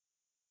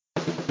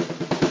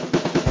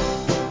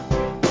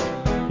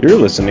You're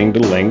listening to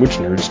Language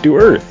Nerds Do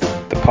Earth,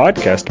 the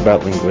podcast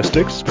about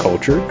linguistics,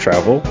 culture,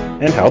 travel,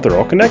 and how they're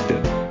all connected.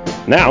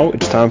 Now,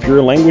 it's time for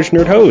your language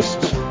nerd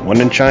hosts.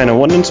 One in China,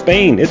 one in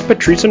Spain. It's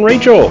Patrice and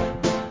Rachel.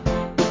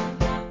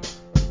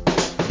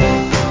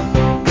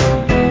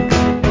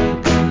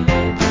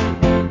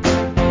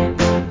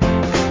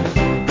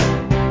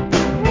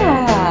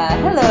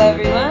 Hello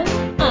everyone.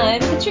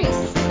 I'm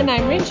Patrice. And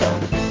I'm Rachel.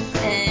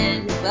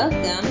 And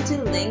welcome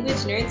to Language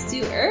Nerds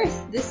Do Earth.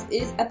 This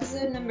is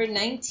episode number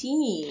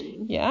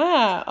 19.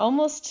 Yeah,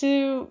 almost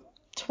to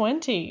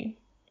 20.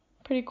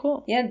 Pretty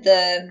cool. Yeah,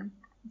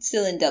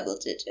 still in double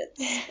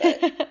digits,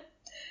 but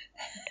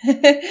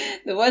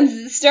the ones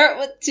that start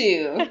with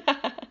 2.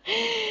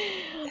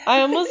 I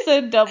almost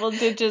said double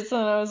digits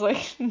and I was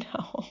like,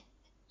 no.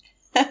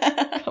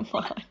 Come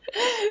on.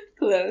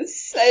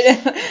 Close.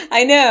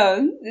 I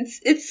know.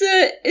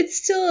 It's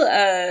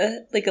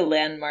still like a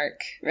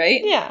landmark,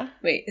 right? Yeah.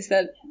 Wait, is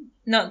that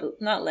not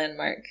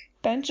landmark?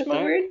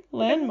 Benchmark?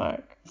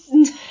 Landmark.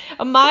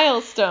 A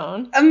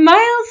milestone. A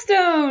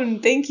milestone!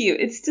 Thank you.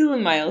 It's still a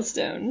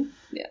milestone.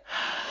 Yeah.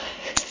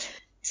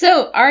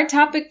 So, our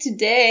topic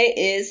today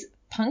is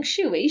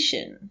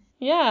punctuation.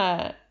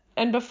 Yeah.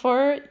 And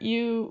before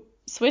you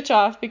switch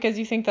off because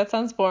you think that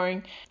sounds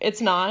boring,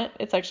 it's not.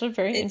 It's actually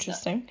very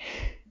interesting.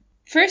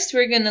 First,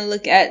 we're going to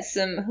look at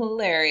some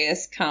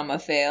hilarious comma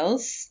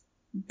fails.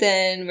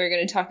 Then we're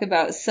going to talk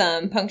about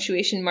some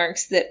punctuation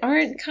marks that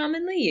aren't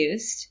commonly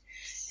used.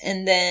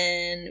 And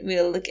then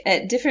we'll look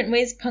at different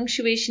ways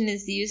punctuation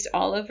is used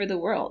all over the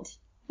world.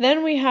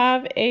 Then we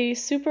have a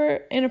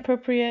super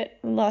inappropriate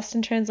Lost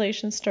in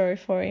Translation story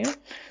for you.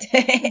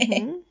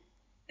 Mm-hmm.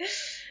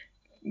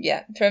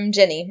 Yeah, from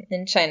Jenny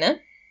in China.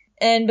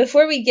 And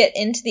before we get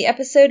into the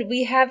episode,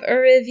 we have a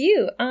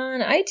review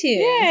on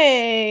iTunes.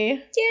 Yay!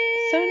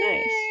 Yay! So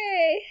nice.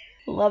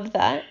 Love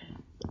that.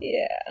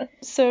 Yeah.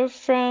 So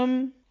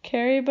from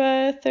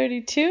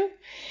Kariba32,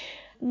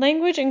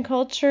 language and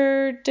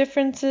culture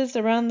differences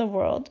around the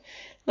world.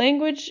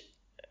 Language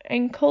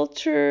and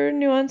culture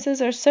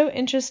nuances are so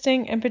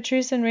interesting, and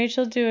Patrice and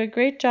Rachel do a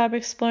great job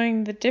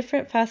exploring the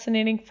different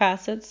fascinating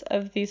facets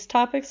of these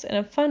topics in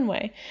a fun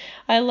way.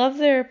 I love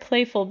their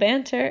playful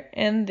banter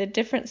and the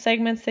different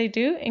segments they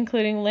do,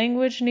 including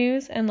language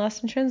news and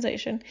Lost in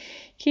Translation.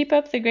 Keep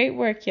up the great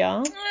work,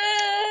 y'all.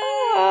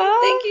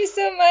 Thank you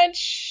so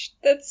much.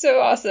 That's so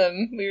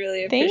awesome. We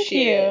really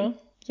appreciate it. Thank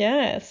you.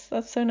 Yes,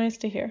 that's so nice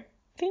to hear.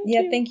 Thank you.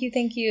 Yeah, thank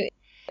you.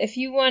 If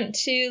you want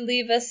to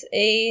leave us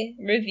a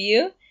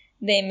review,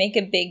 they make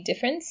a big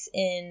difference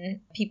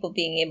in people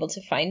being able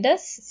to find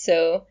us.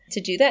 So to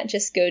do that,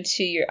 just go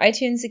to your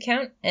iTunes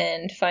account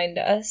and find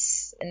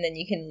us, and then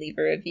you can leave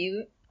a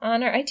review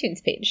on our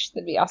iTunes page.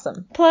 That'd be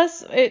awesome.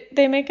 Plus,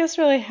 they make us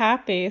really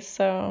happy,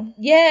 so...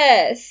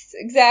 Yes,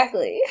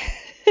 exactly.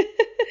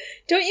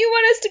 Don't you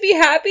want us to be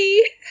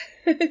happy?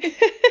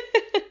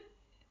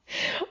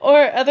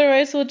 Or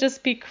otherwise we'll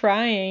just be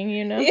crying,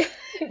 you know? Yeah,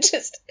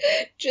 just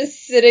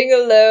sitting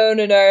alone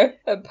in our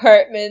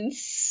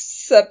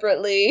apartments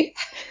separately.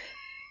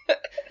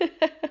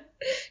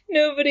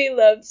 Nobody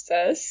loves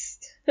us.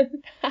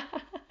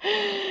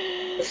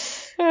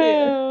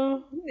 Yeah.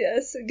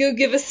 Yes, go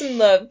give us some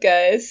love,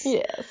 guys.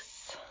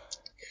 Yes.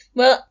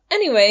 Well,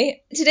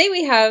 anyway, today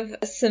we have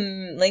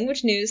some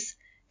language news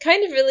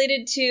kind of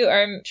related to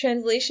our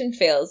translation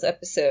fails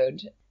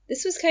episode.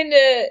 This was kind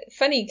of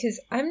funny because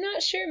I'm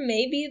not sure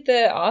maybe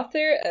the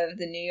author of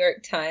the New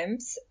York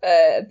Times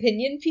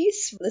opinion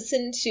piece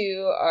listened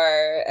to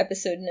our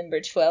episode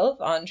number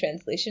 12 on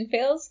translation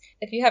fails.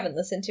 If you haven't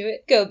listened to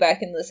it, go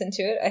back and listen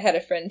to it. I had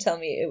a friend tell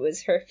me it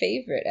was her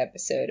favorite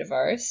episode of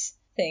ours.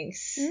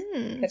 Thanks,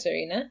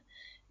 Katarina.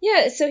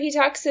 Yeah, so he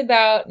talks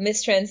about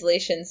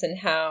mistranslations and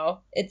how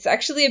it's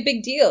actually a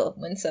big deal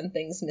when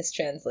something's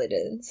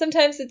mistranslated.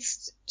 Sometimes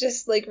it's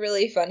just like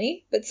really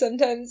funny, but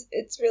sometimes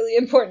it's really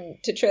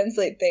important to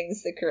translate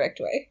things the correct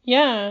way.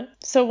 Yeah,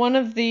 so one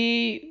of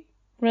the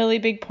really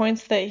big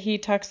points that he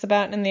talks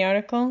about in the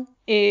article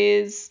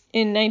is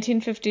in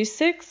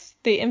 1956,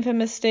 the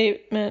infamous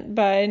statement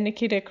by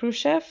Nikita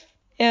Khrushchev,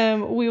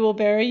 "We will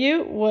bury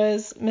you,"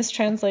 was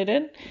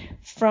mistranslated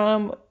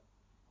from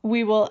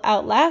 "we will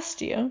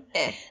outlast you."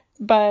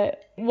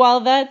 But while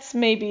that's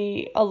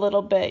maybe a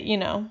little bit,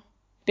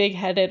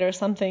 big-headed or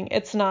something,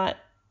 it's not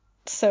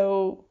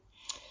so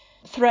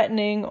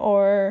threatening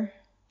or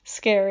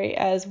scary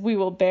as "we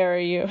will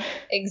bury you."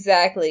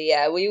 Exactly,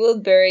 yeah. "We will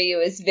bury you"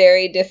 is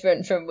very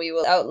different from "we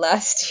will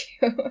outlast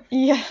you."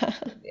 Yeah.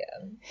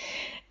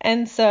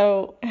 And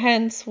so,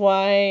 hence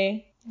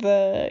why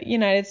the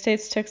United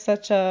States took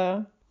such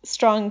a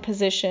strong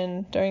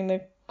position during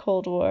the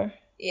Cold War.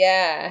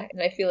 Yeah,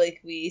 and I feel like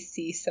we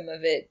see some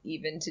of it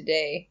even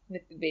today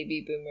with the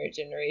baby boomer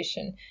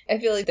generation. I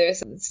feel like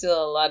there's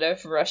still a lot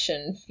of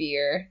Russian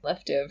fear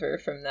left over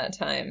from that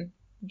time,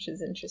 which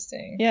is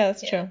interesting. Yeah,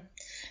 that's true.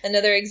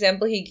 Another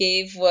example he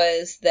gave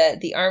was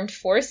that the Armed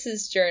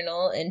Forces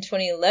Journal in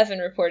 2011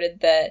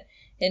 reported that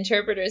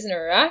interpreters in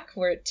Iraq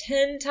were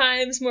 10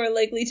 times more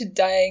likely to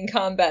die in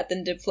combat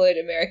than deployed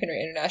American or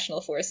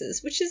international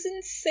forces, which is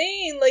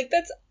insane. Like,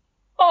 that's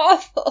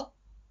awful.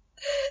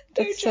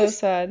 That's so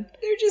sad.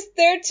 They're just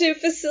there to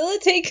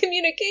facilitate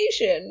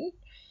communication.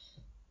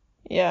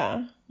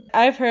 Yeah.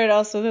 I've heard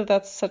also that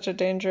that's such a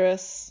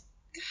dangerous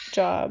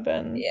job,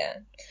 and Yeah.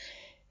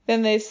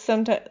 then they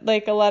sometimes,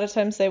 like, a lot of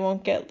times they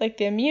won't get, like,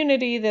 the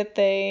immunity that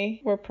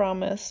they were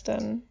promised,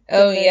 and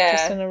then they're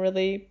just in a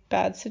really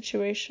bad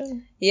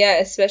situation. Yeah,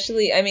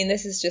 especially, I mean,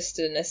 this is just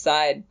an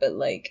aside, but,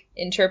 like,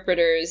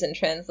 interpreters and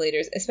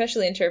translators,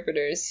 especially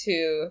interpreters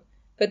who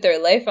put their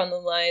life on the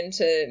line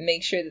to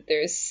make sure that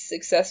there's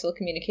successful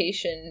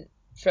communication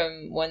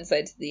from one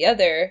side to the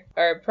other,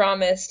 are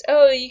promised,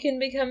 oh, you can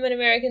become an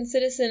American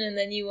citizen and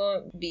then you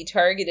won't be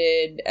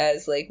targeted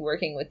as, like,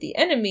 working with the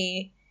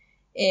enemy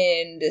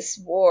in this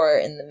war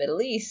in the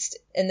Middle East.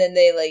 And then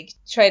they, like,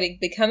 try to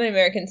become an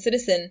American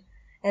citizen,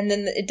 and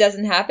then it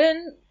doesn't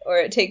happen, or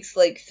it takes,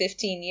 like,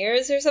 15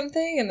 years or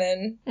something, and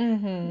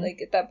then,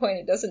 like, at that point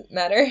it doesn't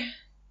matter.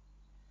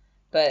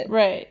 But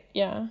right,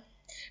 yeah.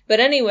 But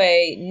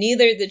anyway,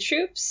 neither the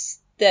troops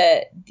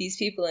that these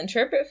people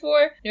interpret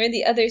for, nor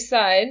the other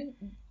side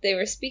they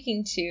were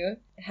speaking to,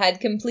 had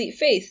complete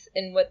faith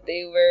in what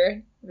they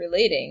were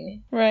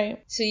relating.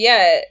 Right. So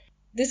yeah,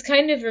 this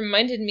kind of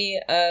reminded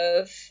me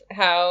of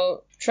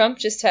how Trump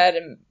just had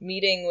a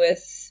meeting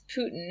with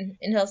Putin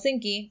in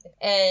Helsinki,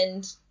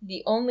 and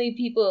the only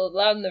people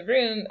allowed in the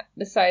room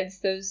besides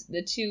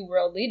the two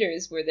world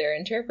leaders were their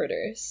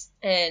interpreters.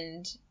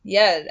 And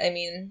yeah, I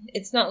mean,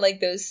 it's not like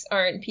those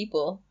aren't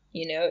people,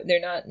 you know, they're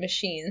not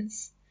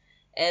machines.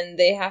 And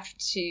they have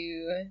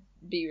to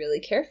be really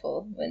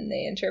careful when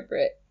they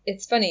interpret.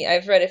 It's funny,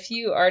 I've read a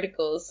few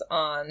articles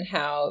on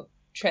how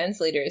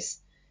translators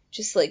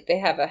just, like, they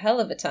have a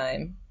hell of a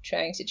time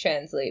trying to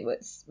translate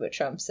what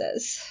Trump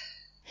says.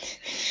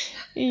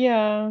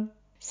 Yeah.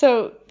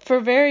 So, for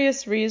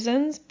various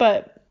reasons,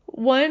 but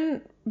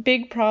one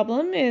big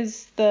problem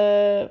is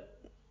the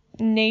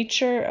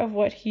nature of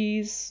what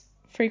he's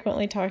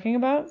frequently talking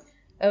about.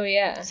 Oh,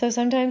 yeah. So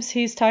sometimes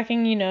he's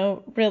talking, you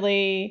know,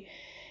 really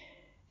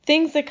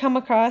things that come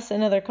across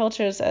in other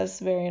cultures as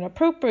very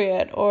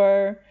inappropriate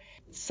or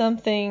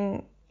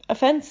something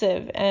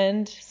offensive.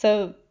 And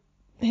so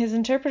his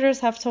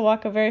interpreters have to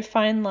walk a very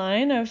fine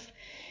line of,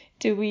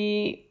 do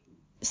we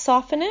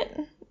soften it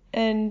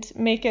and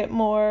make it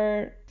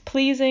more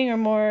pleasing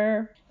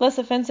or less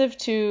offensive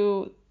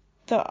to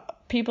the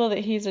people that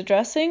he's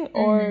addressing,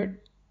 or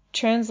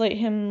translate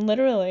him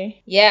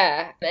literally?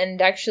 Yeah, and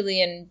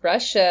actually in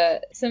Russia,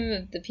 some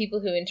of the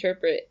people who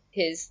interpret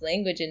his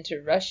language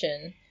into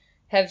Russian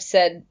have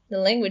said the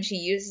language he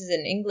uses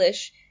in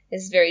English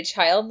is very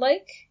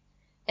childlike,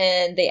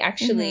 and they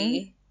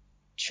actually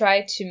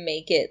try to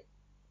make it,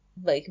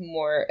 like,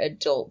 more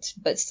adult,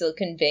 but still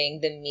conveying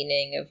the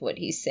meaning of what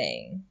he's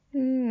saying.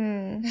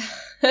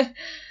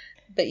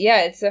 But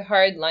yeah, it's a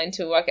hard line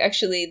to walk.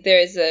 Actually,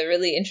 there's a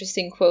really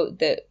interesting quote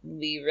that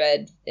we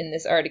read in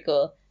this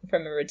article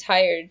from a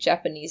retired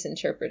Japanese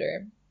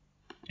interpreter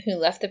who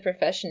left the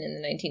profession in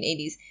the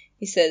 1980s.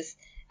 He says,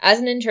 "As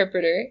an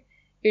interpreter,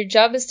 your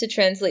job is to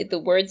translate the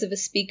words of a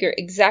speaker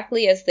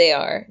exactly as they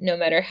are, no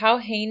matter how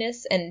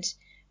heinous and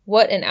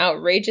what an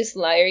outrageous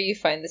liar you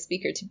find the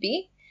speaker to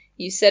be.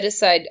 You set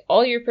aside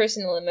all your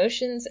personal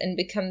emotions and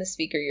become the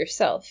speaker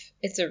yourself.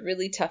 It's a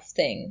really tough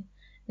thing,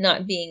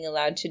 not being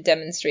allowed to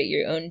demonstrate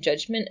your own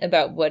judgment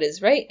about what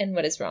is right and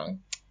what is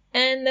wrong.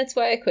 And that's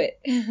why I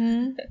quit."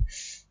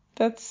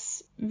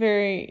 That's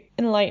very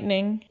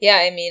enlightening. Yeah,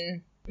 I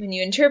mean, when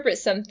you interpret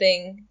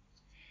something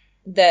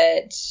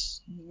that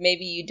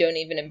maybe you don't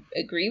even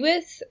agree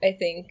with, I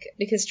think,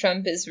 because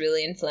Trump is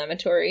really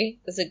inflammatory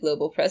as a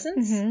global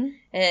presence,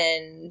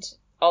 and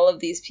all of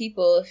these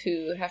people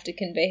who have to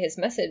convey his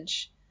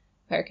message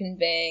are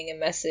conveying a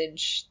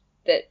message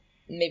that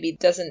maybe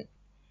doesn't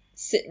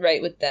sit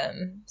right with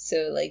them.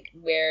 So, like,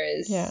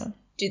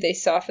 do they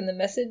soften the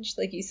message,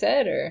 like you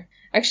said? Or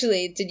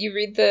actually, did you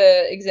read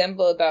the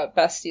example about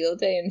Bastille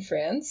Day in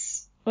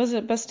France? Was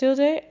it Bastille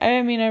Day?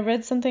 I mean, I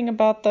read something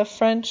about the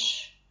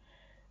French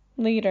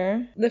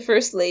leader. The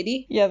First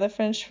Lady? Yeah, the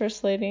French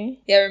First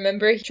Lady. Yeah,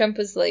 remember Trump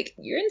was like,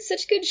 "You're in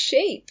such good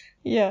shape."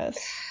 Yes.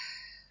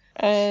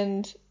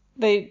 And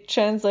they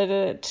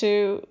translated it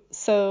to,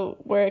 so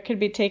where it could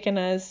be taken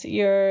as,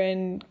 "You're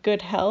in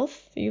good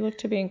health. You look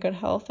to be in good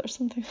health," or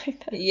something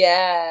like that.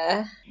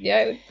 Yeah. Yeah,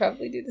 I would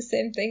probably do the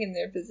same thing in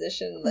their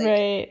position. Like,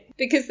 right.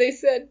 Because they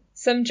said,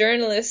 some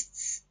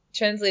journalists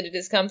translated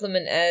his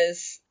compliment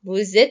as,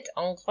 "Vous êtes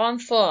en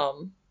grande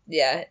forme."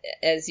 Yeah,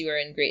 as you are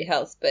in great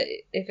health. But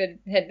if it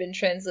had been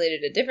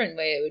translated a different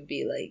way, it would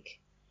be like,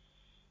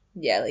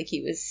 yeah, like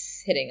he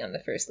was hitting on the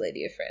First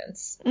Lady of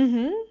France.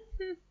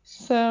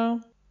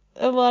 So,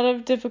 a lot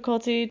of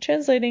difficulty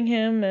translating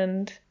him,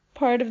 and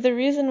part of the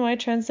reason why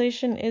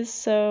translation is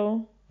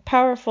so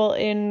powerful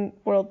in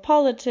world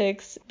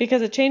politics,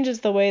 because it changes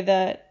the way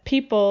that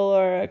people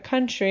or a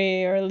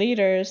country or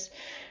leaders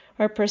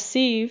are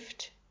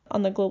perceived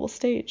on the global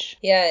stage.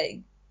 Yeah,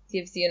 it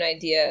gives you an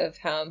idea of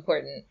how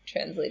important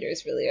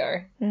translators really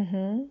are.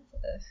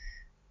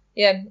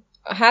 Yeah,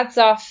 hats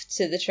off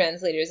to the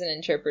translators and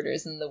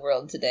interpreters in the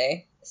world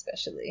today,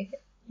 especially.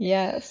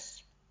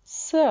 Yes.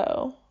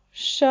 So,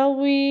 shall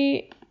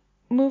we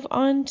move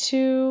on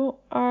to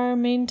our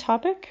main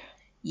topic?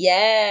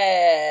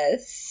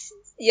 Yes.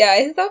 Yeah,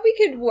 I thought we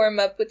could warm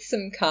up with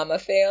some comma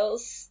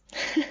fails.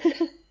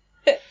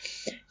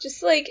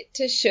 Just like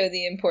to show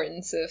the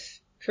importance of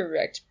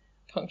correct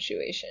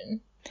punctuation.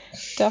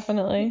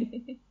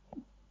 Definitely.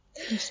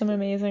 There's some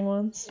amazing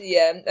ones.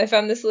 Yeah, I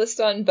found this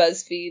list on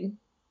BuzzFeed.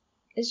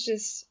 It's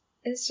just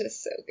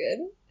so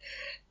good.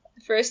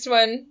 First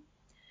one,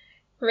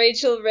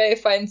 Rachel Ray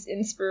finds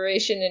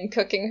inspiration in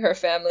cooking her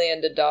family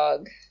and a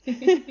dog.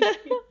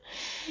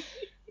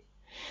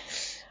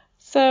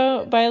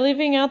 So, by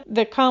leaving out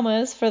the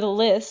commas for the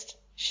list,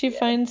 she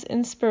finds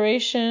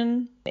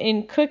inspiration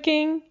in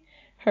cooking,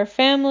 her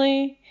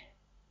family,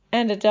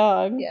 and a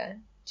dog. Yeah,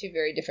 two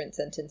very different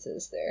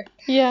sentences there.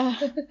 Yeah.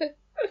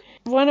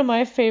 One of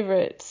my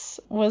favorites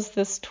was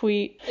this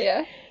tweet.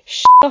 Yeah.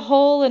 A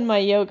hole in my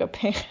yoga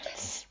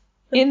pants.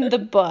 In the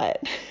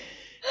butt.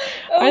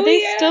 Oh, Are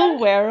they yeah. still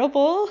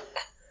wearable?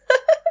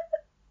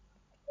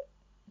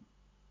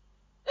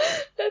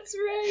 That's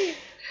right.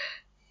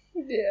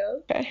 Yeah.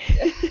 Okay.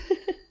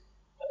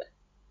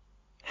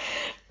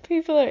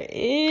 People are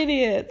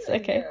idiots.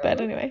 Okay, but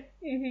anyway.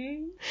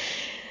 Mm-hmm.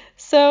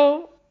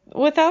 So,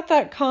 without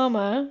that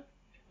comma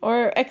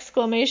or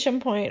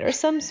exclamation point or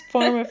some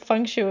form of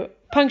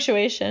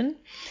punctuation,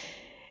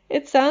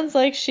 it sounds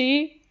like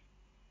she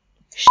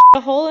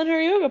a hole in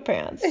her yoga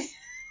pants.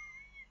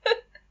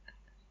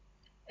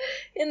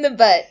 In the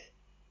butt,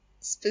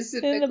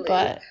 specifically. In the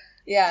butt.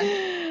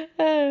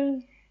 Yeah.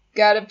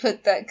 Gotta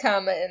put that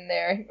comma in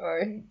there,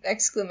 or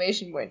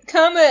exclamation point.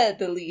 Comma at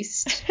the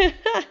least.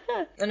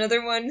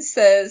 Another one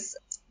says,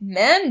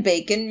 man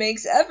bacon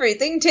makes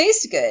everything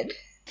taste good.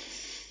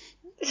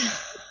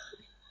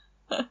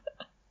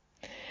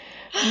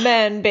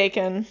 Man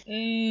bacon.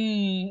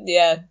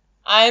 Yeah.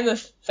 I'm a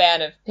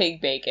fan of pig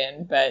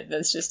bacon, but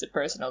that's just a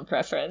personal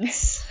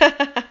preference.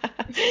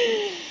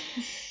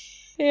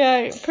 Yeah,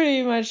 it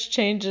pretty much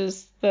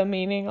changes the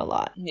meaning a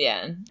lot.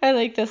 Yeah. I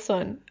like this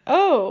one.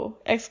 Oh!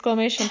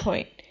 Exclamation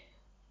point.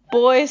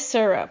 Boy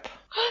syrup.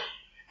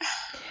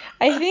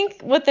 I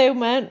think what they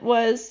meant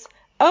was,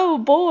 oh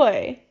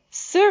boy,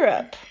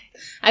 syrup.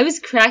 I was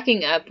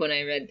cracking up when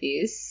I read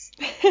these.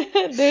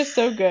 They're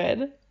so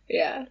good.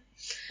 Yeah.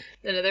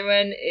 Another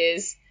one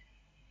is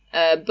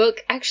a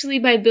book actually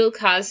by Bill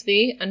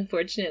Cosby,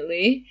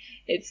 unfortunately.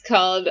 It's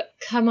called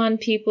Come On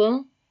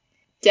People.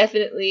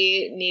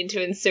 Definitely need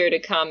to insert a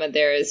comma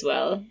there as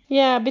well.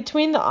 Yeah,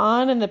 between the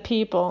on and the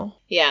people.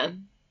 Yeah.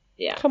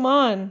 Yeah. Come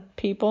on,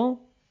 people.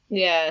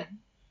 Yeah.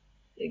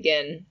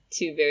 Again,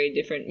 two very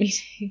different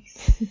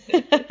meanings.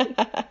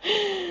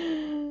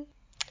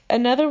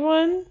 Another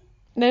one,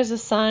 there's a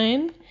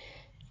sign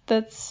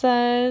that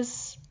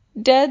says,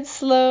 dead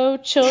slow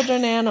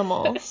children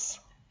animals.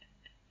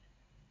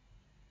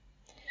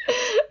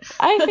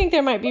 I think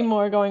there might be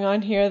more going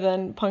on here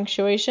than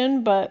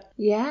punctuation, but...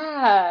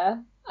 Yeah.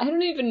 I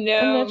don't even know.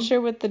 I'm not sure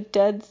what the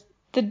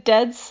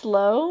dead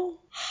slow?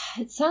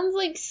 It sounds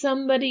like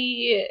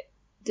somebody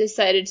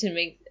decided to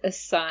make a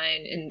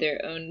sign in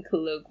their own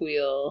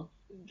colloquial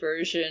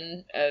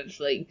version of,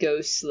 like,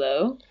 go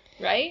slow,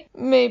 right?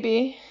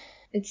 Maybe.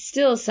 It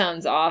still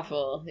sounds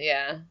awful,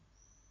 yeah.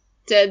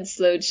 Dead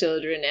slow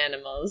children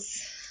animals.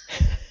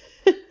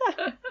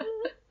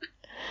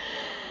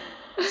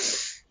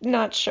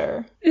 Not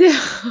sure.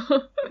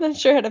 No. Not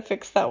sure how to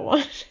fix that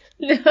one.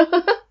 No.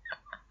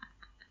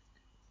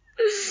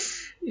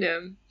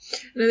 No.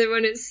 Another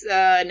one is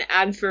an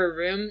ad for a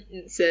room.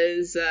 It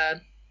says,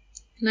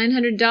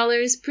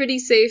 $900, pretty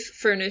safe,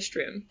 furnished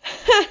room.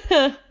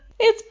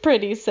 It's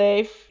pretty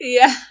safe.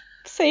 Yeah.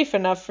 Safe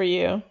enough for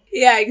you.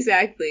 Yeah,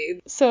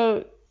 exactly.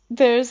 So,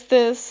 there's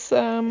this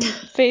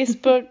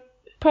Facebook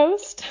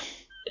post.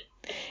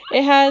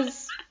 It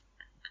has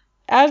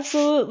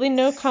absolutely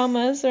no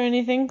commas or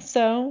anything,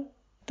 so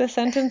the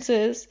sentence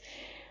is,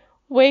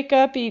 wake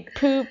up, eat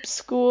poop,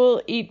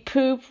 school, eat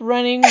poop,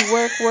 running,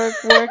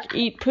 work,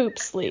 eat poop,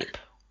 sleep.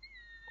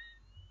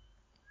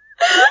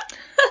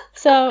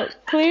 So,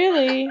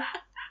 clearly,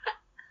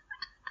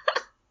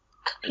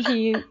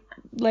 he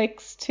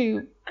likes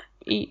to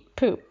eat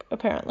poop,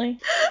 apparently.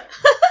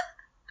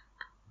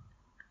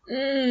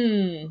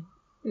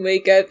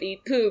 Wake up,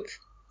 eat poop.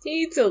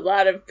 He eats a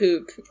lot of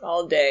poop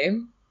all day,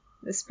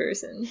 this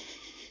person.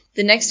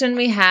 The next one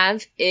we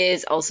have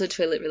is also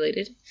toilet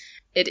related.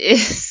 It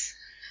is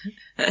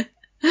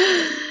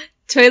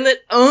toilet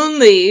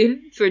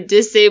only for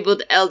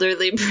disabled,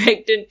 elderly,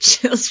 pregnant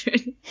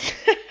children.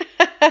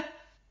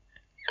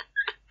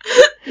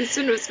 This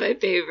one was my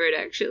favorite,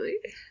 actually.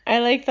 I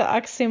like the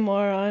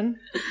oxymoron.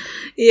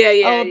 Yeah.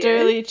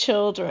 Elderly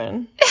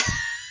children.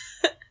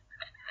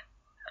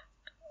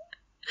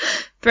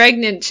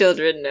 Pregnant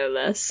children, no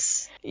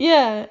less.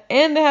 Yeah,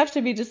 and they have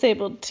to be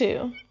disabled,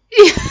 too.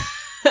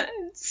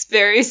 It's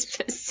very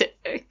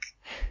specific.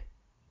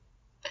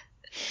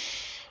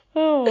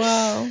 Oh,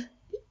 wow.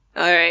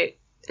 All right.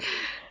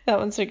 That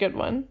one's a good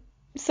one.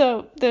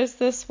 So, there's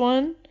this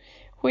one.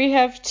 We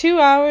have 2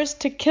 hours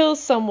to kill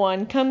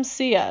someone. Come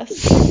see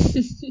us.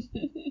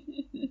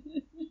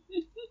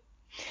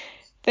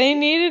 They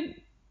needed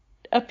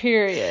a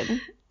period.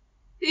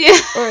 Yeah.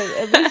 Or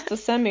at least a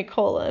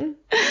semicolon.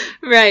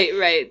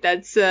 Right.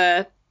 That's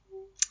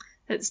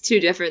 2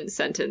 different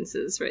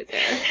sentences right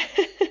there.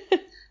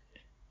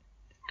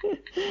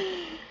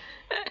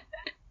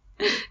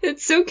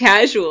 It's so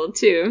casual,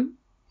 too.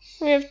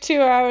 We have 2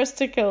 hours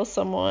to kill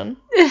someone.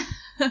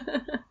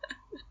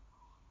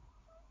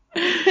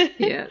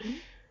 Yeah.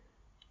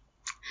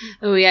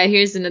 Oh yeah,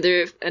 here's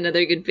another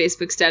good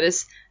Facebook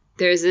status.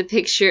 There's a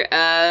picture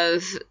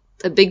of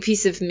a big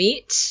piece of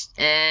meat,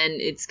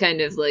 and it's kind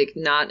of like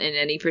not in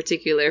any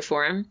particular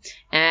form,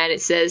 and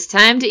it says,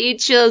 "Time to eat,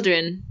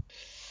 children."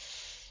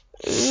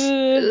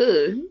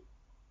 Ugh.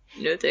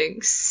 No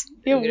thanks.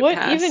 Yeah, I'm gonna what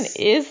pass. even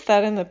is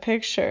that in the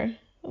picture?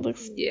 It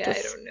looks I don't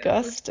know.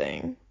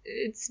 disgusting.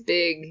 It's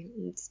big.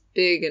 It's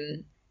big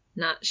and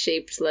not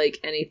shaped like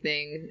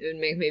anything. It would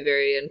make me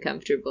very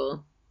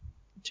uncomfortable.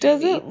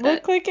 Does it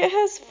look like it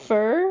has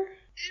fur?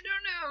 I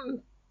don't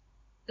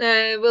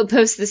know. We'll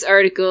post this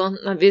article,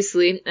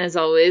 obviously, as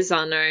always,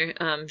 on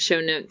our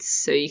show notes,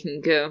 so you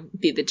can go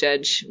be the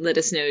judge. Let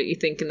us know what you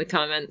think in the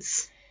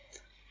comments.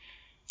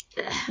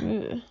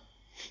 Ugh.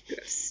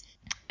 Gross.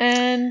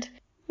 And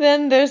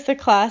then there's the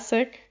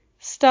classic,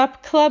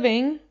 stop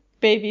clubbing,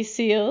 baby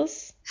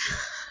seals.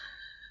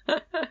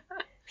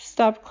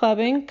 Stop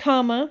clubbing,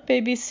 comma,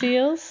 baby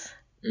seals.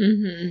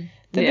 Mm-hmm.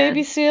 The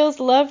baby seals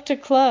love to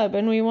club,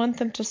 and we want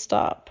them to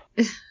stop.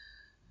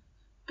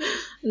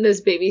 And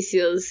those baby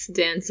seals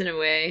dancing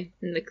away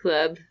in the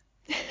club.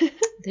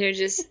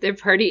 They're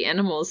party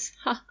animals.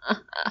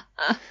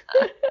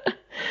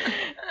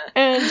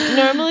 And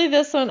normally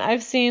this one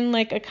I've seen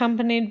like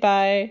accompanied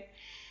by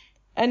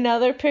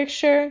another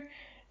picture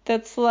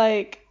that's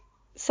like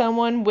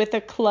someone with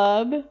a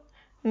club,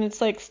 and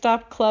it's like,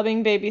 stop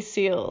clubbing baby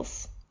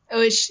seals.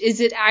 Oh, is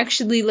it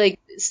actually like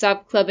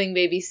stop clubbing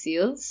baby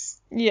seals?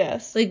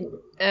 Yes. Like,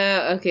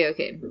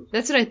 okay.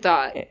 That's what I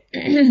thought.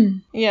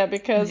 Yeah,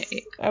 because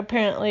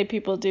apparently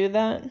people do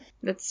that.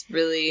 That's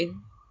really,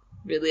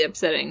 really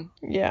upsetting.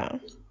 Yeah.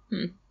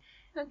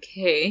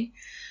 Okay.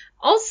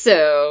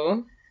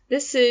 Also,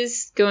 this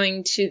is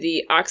going to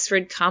the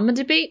Oxford comma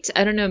debate.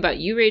 I don't know about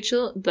you,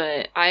 Rachel,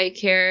 but I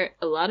care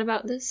a lot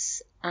about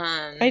this.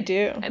 I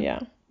do,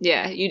 yeah.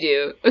 Yeah, you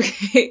do.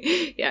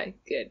 Okay. Yeah,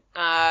 good.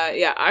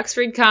 Yeah,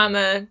 Oxford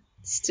comma,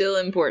 still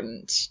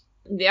important.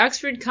 The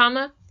Oxford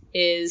comma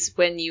is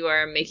when you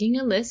are making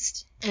a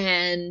list,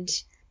 and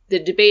the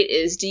debate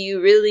is, do you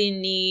really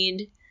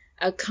need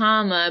a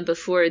comma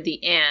before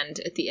the and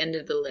at the end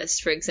of the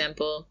list? For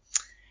example,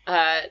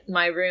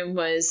 my room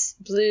was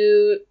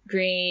blue,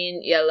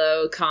 green,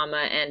 yellow,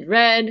 comma, and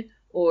red,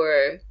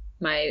 or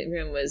my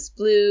room was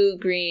blue,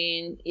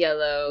 green,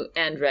 yellow,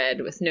 and red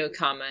with no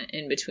comma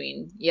in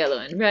between yellow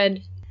and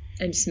red.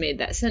 I just made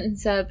that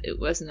sentence up. It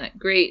wasn't that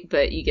great,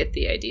 but you get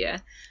the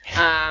idea.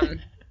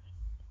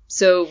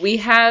 So we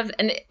have,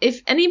 and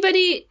if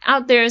anybody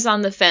out there is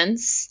on the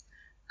fence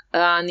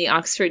on the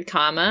Oxford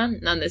comma,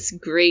 on this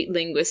great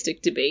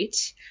linguistic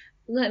debate,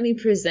 let me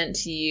present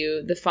to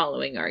you the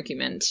following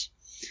argument.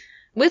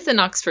 With an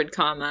Oxford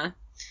comma,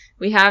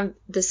 we have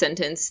the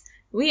sentence,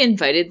 we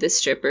invited the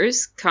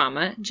strippers,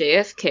 comma,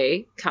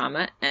 JFK,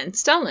 comma, and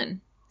Stalin.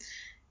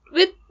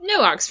 With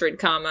no Oxford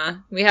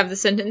comma, we have the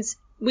sentence,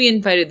 we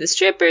invited the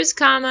strippers,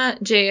 comma,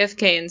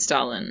 JFK, and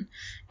Stalin.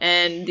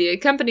 And the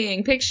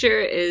accompanying picture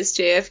is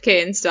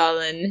JFK and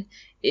Stalin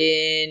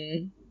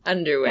in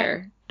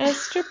underwear. As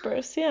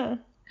strippers, yeah.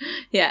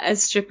 Yeah,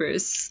 as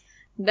strippers.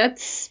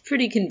 That's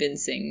pretty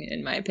convincing,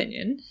 in my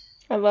opinion.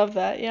 I love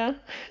that, yeah.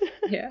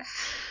 Yeah.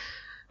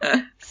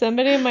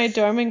 Somebody in my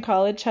dorm in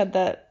college had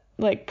that,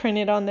 like,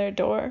 printed on their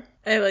door.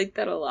 I like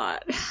that a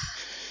lot.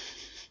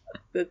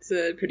 That's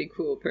a pretty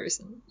cool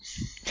person.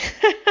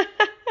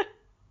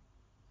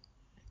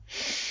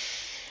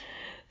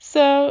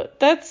 So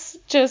that's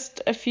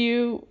just a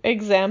few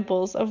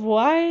examples of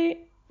why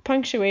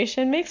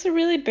punctuation makes a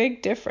really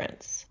big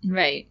difference.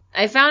 Right.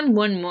 I found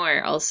one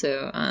more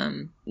also.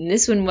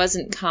 This one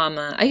wasn't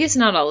comma. I guess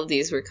not all of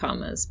these were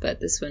commas,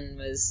 but this one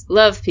was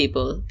love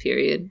people,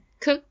 period.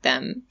 Cook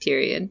them,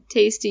 period.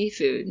 Tasty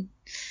food.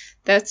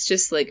 That's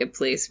just like a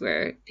place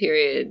where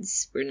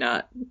periods were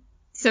not...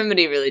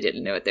 Somebody really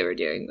didn't know what they were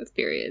doing with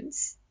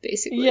periods,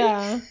 basically.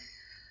 Yeah.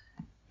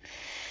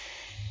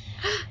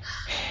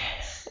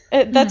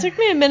 That took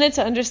me a minute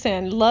to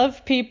understand.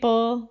 Love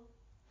people,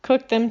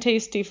 cook them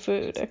tasty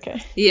food.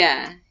 Okay.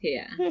 Yeah.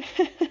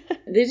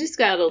 They just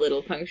got a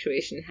little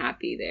punctuation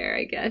happy there,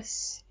 I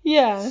guess.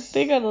 Yeah,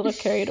 they got a little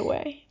carried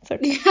away. It's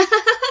okay.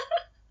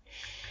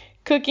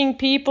 Cooking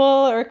people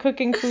or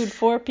cooking food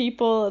for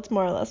people, it's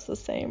more or less the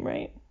same,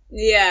 right?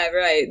 Yeah,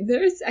 right.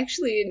 There's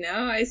actually,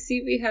 now I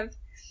see we have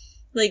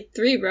like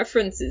 3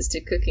 references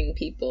to cooking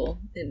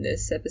people in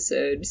this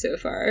episode so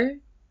far.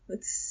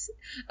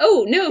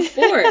 Oh, no,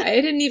 4. I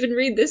didn't even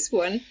read this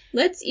one.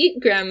 Let's eat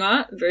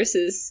grandma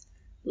versus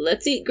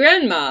let's eat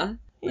grandma.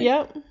 Like,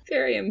 yep.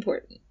 Very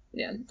important.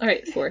 Yeah. All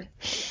right, 4.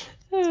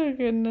 Oh,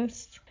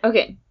 goodness.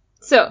 Okay,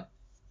 so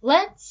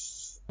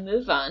let's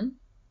move on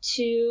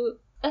to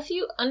a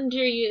few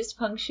underused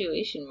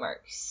punctuation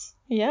marks.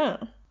 Yeah.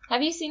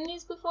 Have you seen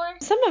these before?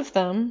 Some of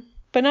them,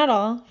 but not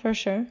all, for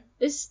sure.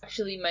 This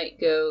actually might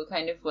go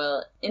kind of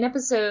well. In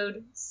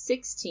episode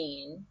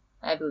 16,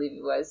 I believe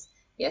it was.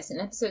 Yes, in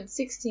episode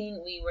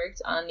 16, we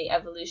worked on the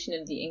evolution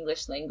of the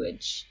English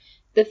language.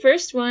 The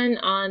first one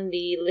on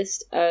the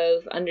list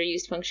of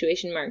underused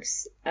punctuation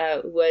marks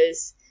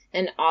was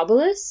an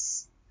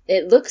obelus.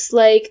 It looks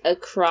like a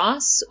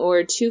cross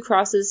or two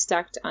crosses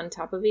stacked on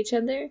top of each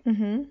other.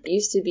 Mm-hmm. It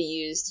used to be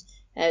used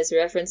as a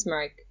reference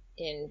mark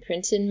in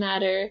printed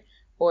matter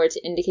or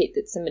to indicate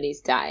that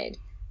somebody's died.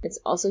 It's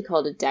also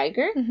called a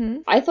dagger. Mm-hmm.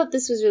 I thought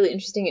this was really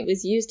interesting. It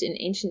was used in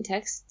ancient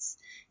texts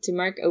to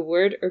mark a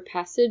word or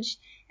passage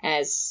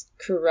as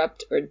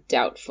corrupt or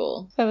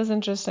doubtful. That was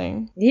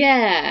interesting.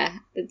 Yeah,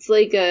 it's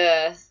like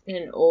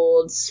an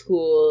old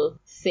school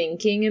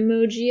thinking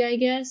emoji, I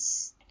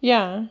guess.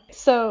 Yeah.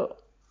 So,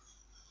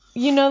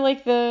 you know,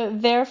 like the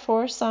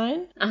therefore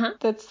sign? Uh-huh.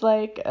 That's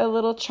like a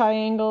little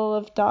triangle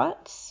of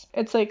dots.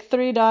 It's like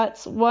 3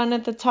 dots, 1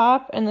 at the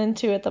top and then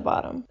 2 at the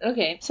bottom.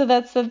 Okay. So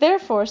that's the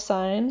therefore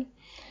sign.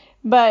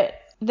 But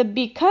the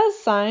because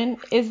sign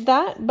is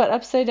that, but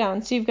upside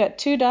down. So you've got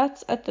 2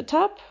 dots at the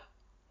top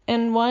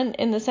and 1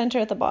 in the center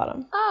at the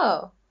bottom.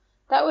 Oh,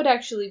 that would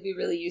actually be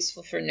really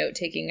useful for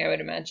note-taking, I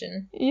would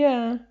imagine.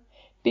 Yeah.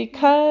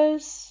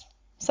 Because...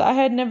 So I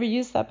had never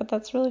used that, but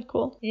that's really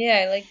cool.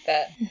 Yeah, I like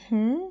that.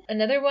 Mm-hmm.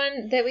 Another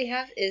one that we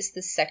have is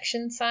the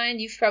section sign.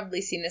 You've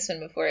probably seen this one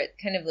before. It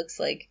kind of looks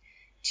like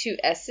 2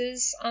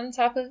 S's on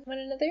top of one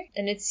another.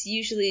 And it's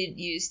usually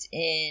used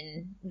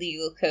in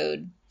legal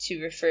code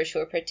to refer to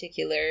a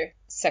particular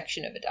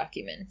section of a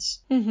document.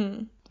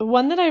 Mm-hmm. The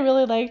one that I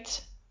really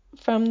liked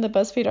from the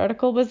BuzzFeed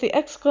article was the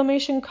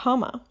exclamation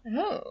comma.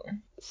 Oh.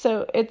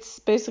 So it's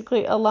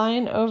basically a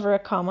line over a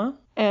comma,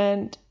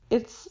 and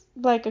it's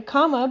like a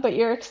comma, but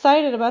you're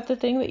excited about the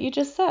thing that you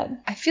just said.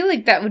 I feel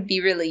like that would be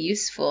really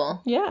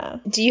useful. Yeah.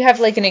 Do you have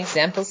like an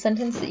example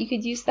sentence that you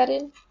could use that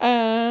in?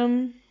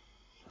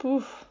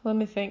 Let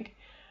me think.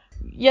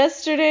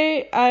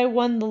 Yesterday I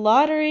won the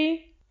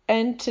lottery,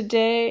 and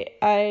today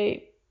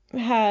I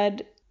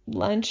had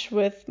lunch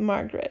with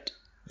Margaret.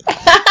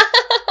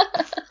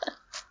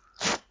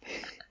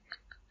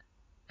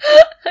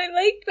 I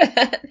like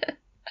that.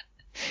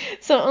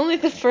 So only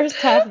the first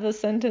half of the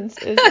sentence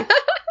is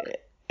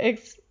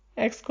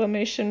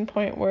exclamation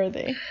point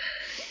worthy.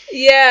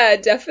 Yeah,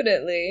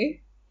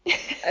 definitely.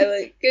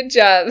 Good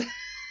job.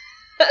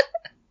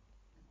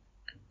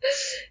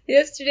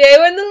 Yesterday I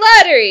won the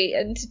lottery,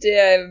 and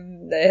today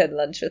I had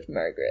lunch with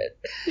Margaret.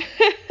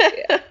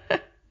 Yeah.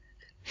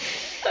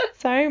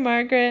 Sorry,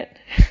 Margaret.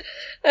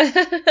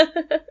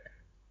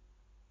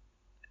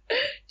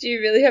 Do you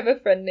really have a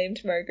friend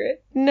named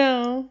Margaret?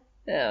 No.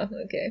 Oh,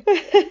 okay.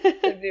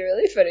 That'd be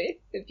really funny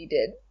if you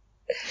did.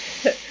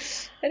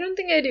 I don't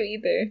think I do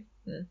either.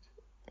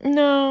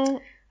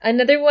 No.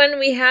 Another one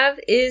we have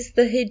is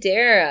the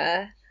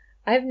Hedera.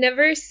 I've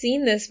never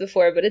seen this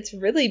before, but it's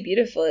really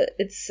beautiful.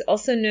 It's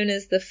also known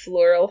as the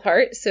floral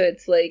heart, so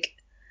it's like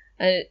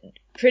a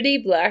pretty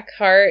black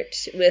heart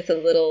with a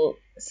little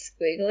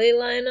squiggly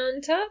line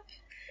on top.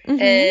 Mm-hmm.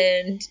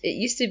 And it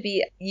used to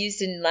be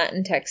used in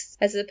Latin texts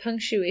as a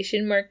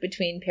punctuation mark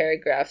between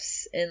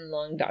paragraphs in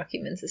long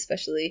documents,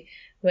 especially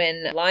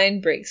when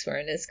line breaks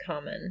weren't as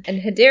common. And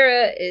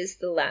Hedera is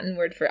the Latin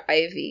word for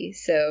ivy,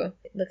 so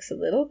it looks a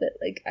little bit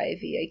like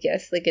ivy, I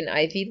guess, like an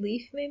ivy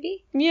leaf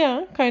maybe?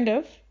 Yeah, kind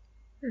of.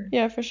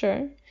 Yeah, for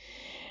sure.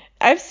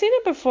 I've seen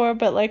it before,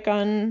 but like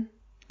on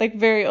like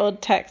very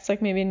old texts,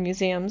 like maybe in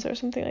museums or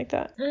something like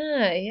that.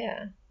 Ah,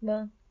 yeah.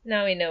 Well,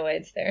 now we know why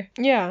it's there.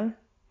 Yeah,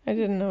 I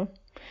didn't know.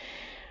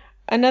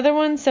 Another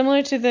one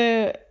similar to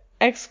the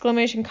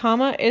exclamation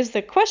comma is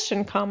the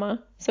question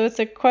comma. So it's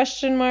a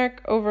question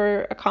mark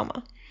over a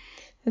comma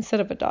instead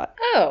of a dot.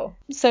 Oh.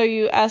 So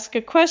you ask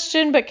a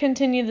question but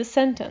continue the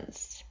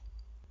sentence.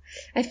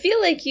 I feel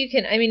like you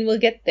can, I mean, we'll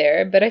get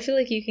there, but I feel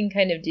like you can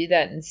kind of do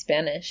that in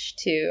Spanish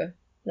too.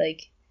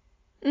 Like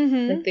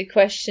the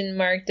question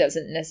mark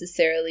doesn't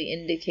necessarily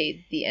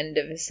indicate the end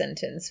of a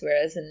sentence,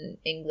 whereas in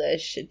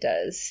English it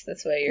does.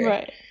 That's why you're...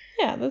 Right.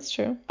 Yeah, that's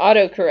true.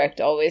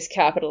 Autocorrect always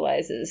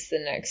capitalizes the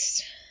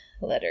next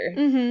letter.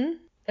 Mm-hmm.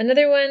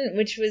 Another one,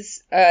 which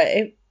was,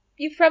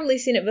 you've probably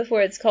seen it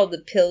before, it's called the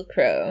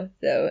pilcrow,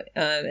 though.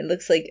 It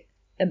looks like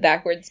a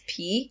backwards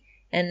P,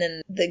 and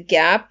then the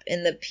gap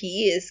in the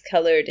P is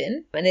colored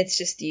in, and it's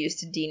just used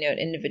to denote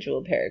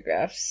individual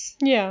paragraphs.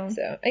 Yeah.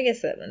 So I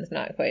guess that one's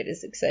not quite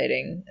as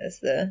exciting as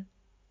the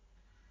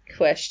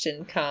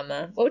question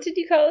comma. What did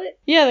you call it?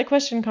 Yeah, the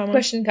question comma.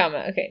 Question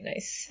comma. Okay,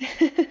 nice.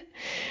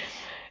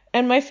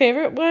 And my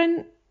favorite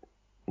one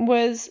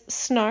was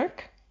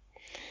snark.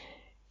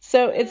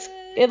 So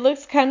it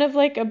looks kind of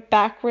like a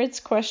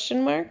backwards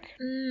question mark.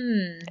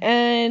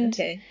 And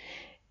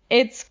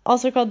it's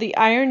also called the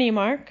irony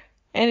mark.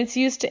 And it's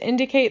used to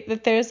indicate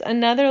that there's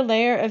another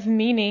layer of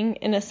meaning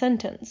in a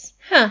sentence.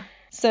 Huh.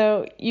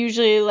 So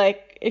usually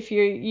like if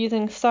you're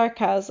using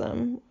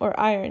sarcasm or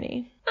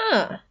irony.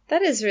 Ah,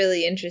 that is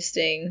really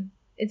interesting.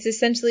 It's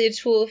essentially a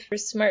tool for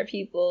smart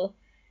people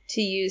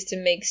to use to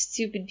make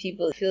stupid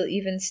people feel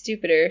even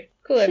stupider.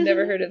 Cool, I've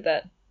never heard of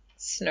that.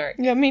 Snark.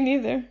 Yeah, me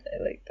neither.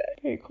 I like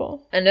that. Very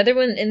cool. Another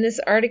one in this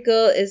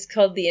article is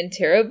called the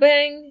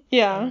interrobang.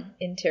 Yeah.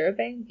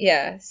 Interrobang?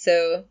 Yeah,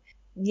 so...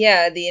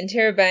 Yeah, the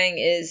interrobang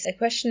is a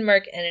question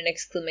mark and an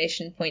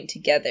exclamation point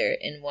together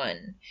in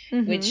one,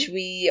 which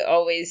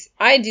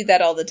I do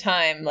that all the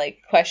time, like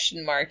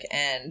question mark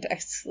and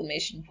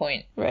exclamation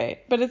point.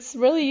 Right, but it's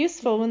really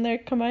useful when they're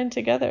combined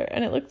together,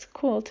 and it looks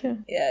cool too.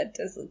 Yeah, it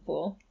does look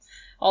cool.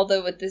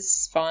 Although with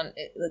this font,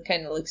 it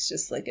kind of looks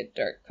just like a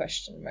dark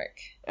question mark.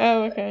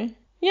 Oh, okay.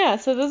 Yeah,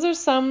 so those are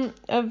some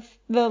of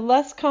the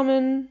less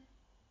common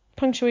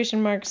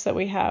punctuation marks that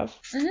we have.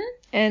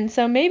 And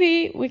so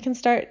maybe we can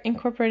start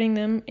incorporating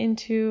them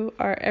into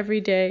our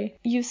everyday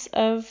use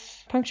of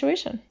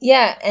punctuation.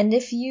 Yeah, and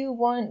if you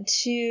want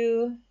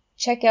to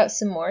check out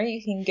some more,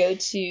 you can go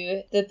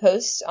to the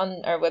post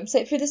on our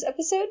website for this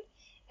episode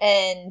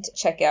and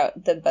check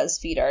out the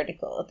BuzzFeed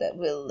article that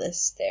we'll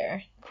list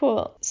there.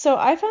 Cool. So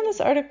I found this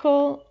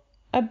article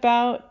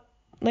about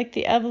like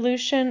the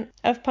evolution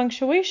of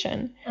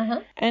punctuation,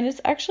 and it's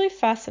actually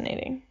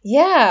fascinating.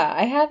 Yeah,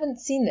 I haven't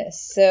seen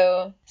this,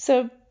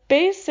 So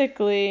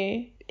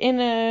basically, in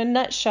a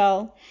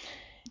nutshell,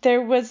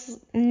 there was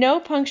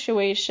no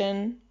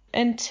punctuation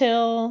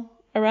until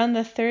around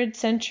the 3rd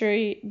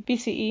century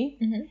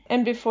BCE.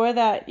 And before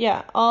that,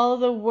 all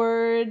the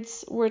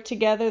words were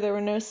together. There were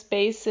no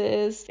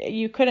spaces.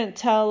 You couldn't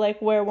tell like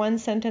where one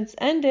sentence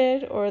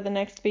ended or the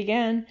next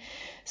began.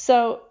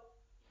 So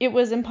it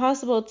was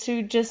impossible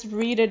to just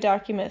read a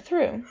document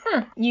through.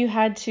 You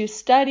had to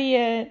study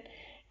it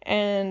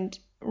and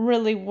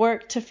really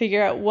work to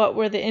figure out what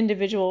were the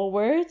individual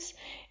words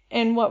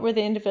and what were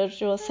the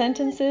individual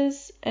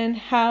sentences and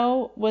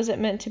how was it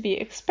meant to be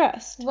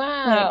expressed.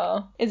 Wow.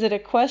 Like, is it a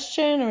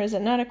question or is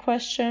it not a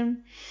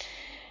question?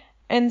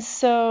 And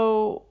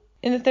so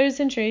in the 3rd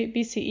century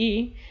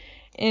BCE,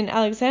 in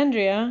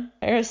Alexandria,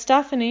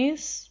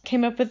 Aristophanes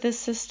came up with this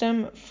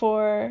system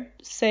for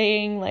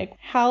saying like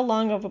how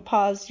long of a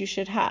pause you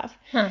should have.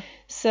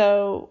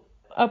 So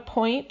a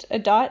point, a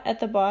dot at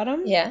the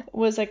bottom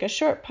was like a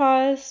short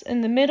pause,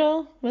 in the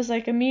middle was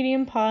like a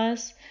medium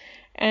pause,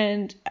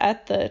 and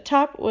at the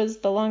top was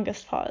the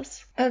longest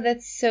pause. Oh,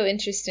 that's so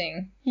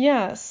interesting.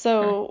 Yeah,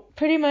 so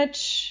pretty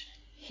much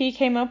he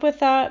came up with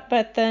that,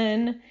 but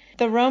then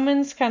the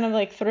Romans kind of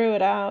like threw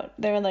it out.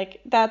 They were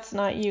like, that's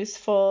not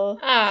useful.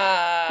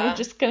 We're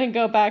just going to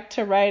go back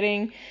to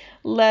writing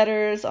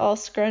letters all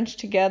scrunched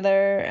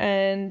together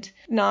and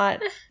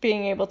not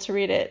being able to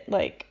read it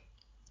like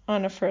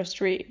on a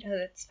first read. Oh,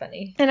 that's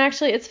funny. And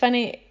actually, it's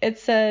funny. It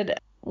said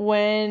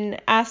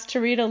when asked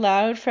to read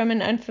aloud from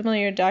an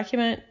unfamiliar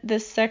document, the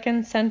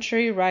 2nd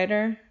century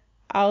writer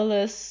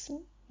Aulus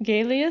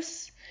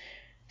Gellius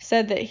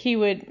said that he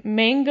would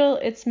mangle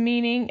its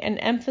meaning and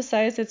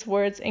emphasize its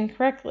words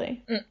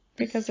incorrectly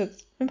because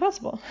it's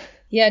impossible.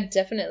 Yeah,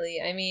 definitely.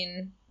 I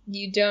mean,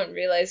 you don't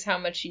realize how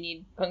much you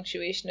need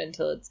punctuation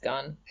until it's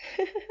gone.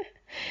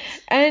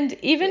 And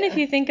even if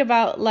you think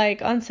about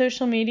like on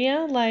social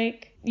media,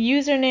 like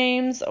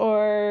usernames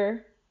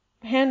or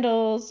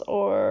handles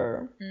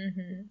or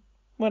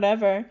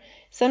whatever,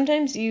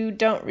 sometimes you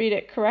don't read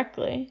it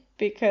correctly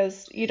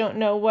because you don't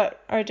know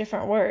what are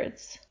different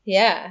words.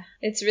 Yeah,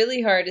 it's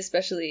really hard,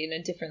 especially in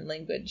a different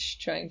language,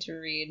 trying to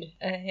read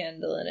a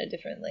handle in a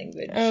different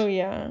language. Oh,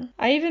 yeah.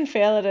 I even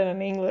fail at it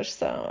in English,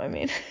 so, I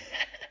mean.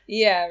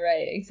 Yeah,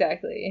 right,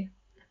 exactly.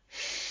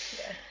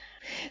 Yeah.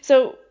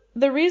 So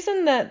the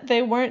reason that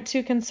they weren't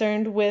too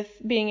concerned with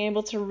being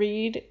able to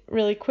read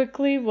really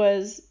quickly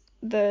was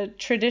the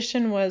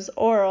tradition was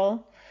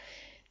oral.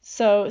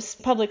 So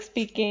public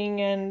speaking,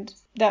 and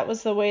that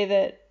was the way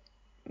that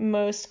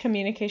most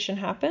communication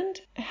happened.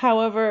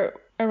 However,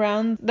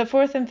 around the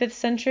 4th and 5th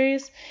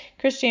centuries,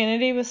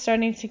 Christianity was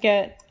starting to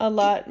get a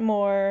lot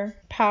more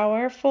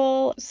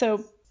powerful.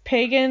 So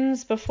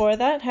pagans before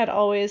that had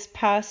always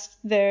passed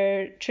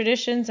their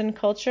traditions and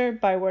culture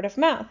by word of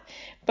mouth.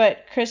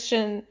 But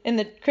in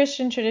the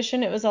Christian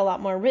tradition, it was a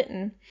lot more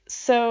written.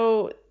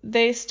 So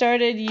they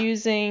started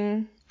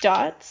using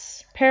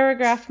dots,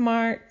 paragraph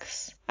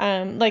marks,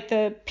 like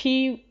the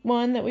P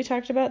one that we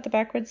talked about, the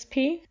backwards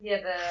P.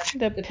 Yeah,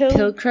 the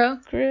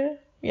pilcrow.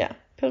 Yeah,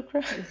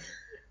 pilcrow.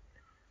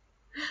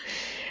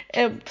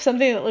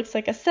 Something that looks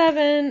like a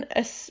 7,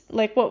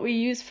 like what we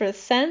use for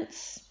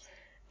cents,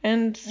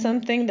 and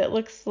something that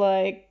looks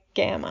like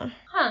gamma.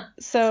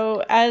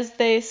 So as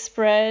they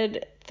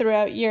spread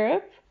throughout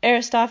Europe,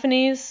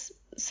 Aristophanes'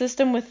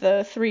 system with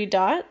the 3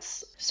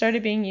 dots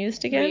started being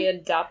used again.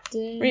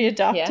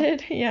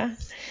 Readopted, yeah.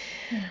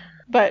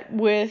 But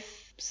with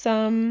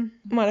some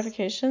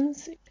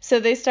modifications.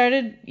 So they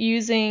started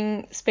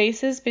using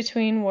spaces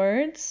between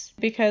words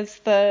because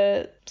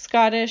the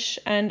Scottish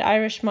and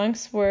Irish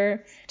monks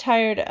were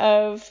tired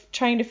of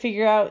trying to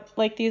figure out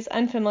like these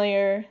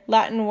unfamiliar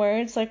Latin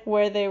words, like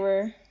where they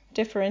were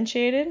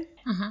differentiated.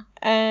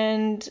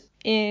 And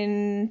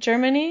in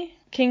Germany,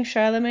 King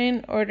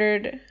Charlemagne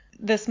ordered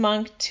this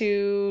monk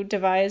to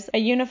devise a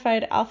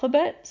unified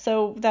alphabet.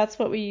 So that's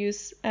what we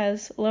use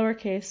as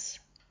lowercase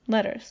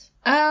letters.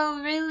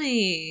 Oh,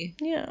 really?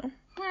 Yeah.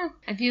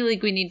 I feel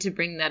like we need to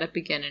bring that up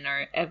again in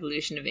our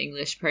Evolution of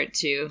English Part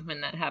 2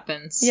 when that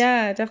happens.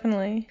 Yeah,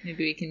 definitely.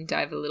 Maybe we can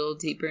dive a little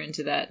deeper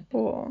into that.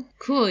 Cool.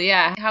 Cool,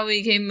 yeah. How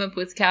we came up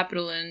with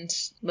capital and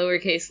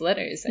lowercase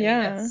letters. I mean,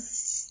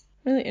 that's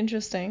really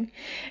interesting.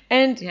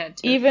 And yeah,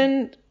 totally.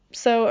 Even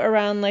so,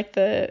 around like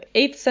the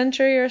 8th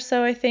century or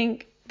so, I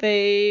think,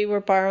 they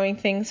were borrowing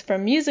things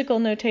from musical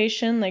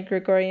notation, like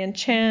Gregorian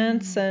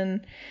chants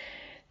and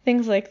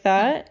things like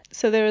that.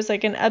 So there was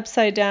like an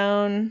upside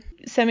down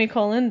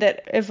semicolon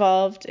that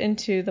evolved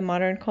into the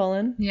modern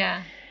colon.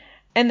 Yeah.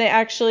 And they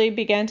actually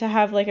began to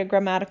have like a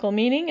grammatical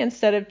meaning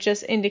instead of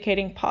just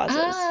indicating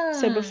pauses.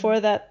 So before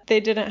that,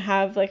 they didn't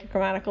have like a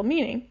grammatical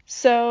meaning.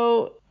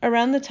 So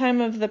around the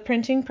time of the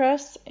printing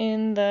press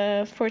in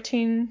the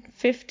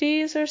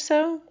 1450s or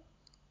so,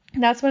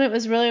 that's when it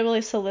was really,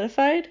 really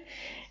solidified.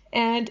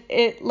 And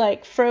it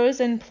like froze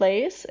in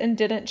place and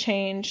didn't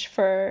change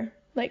for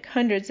like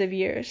hundreds of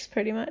years,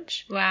 pretty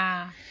much.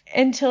 Wow.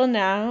 Until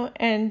now,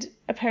 and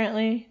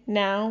apparently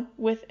now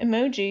with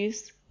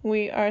emojis,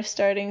 we are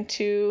starting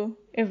to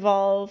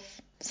evolve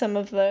some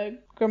of the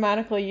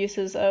grammatical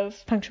uses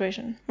of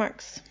punctuation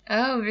marks.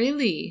 Oh,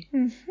 really?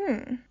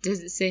 Mm-hmm.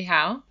 Does it say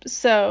how?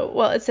 So,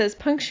 well, it says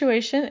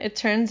punctuation, it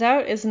turns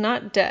out, is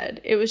not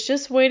dead. It was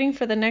just waiting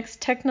for the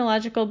next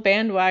technological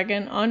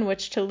bandwagon on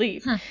which to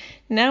leap.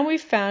 Now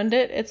we've found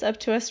it, it's up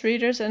to us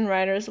readers and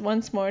writers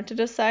once more to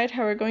decide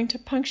how we're going to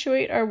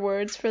punctuate our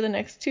words for the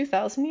next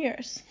 2,000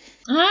 years.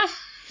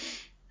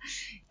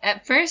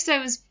 At first, I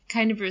was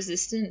kind of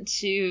resistant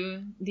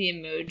to the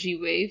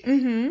emoji wave.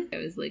 Mm-hmm. I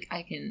was like,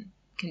 I can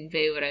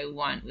convey what I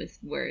want with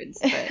words,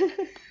 but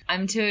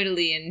I'm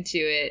totally into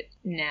it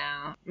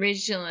now.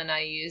 Rachel and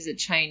I use a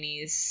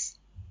Chinese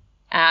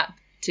app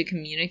to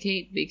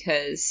communicate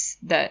because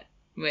that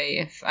way,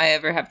 if I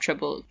ever have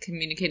trouble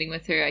communicating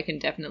with her, I can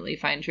definitely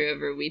find her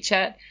over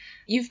WeChat.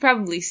 You've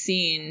probably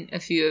seen a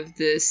few of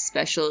the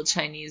special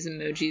Chinese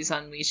emojis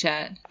on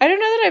WeChat. I don't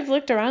know that I've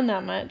looked around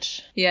that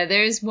much. Yeah,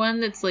 there's one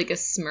that's like a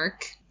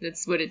smirk.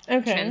 That's what it's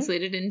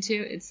translated into.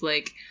 It's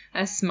like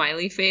a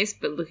smiley face,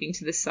 but looking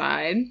to the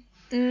side.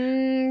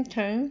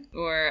 Okay.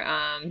 Or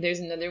there's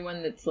another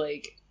one that's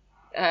like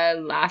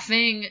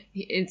laughing.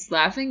 It's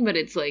laughing, but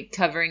it's like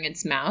covering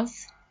its mouth.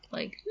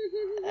 Like,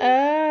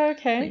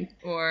 okay.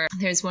 Or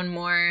there's one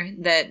more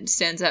that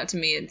stands out to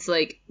me. It's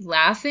like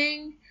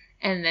laughing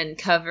and then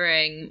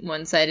covering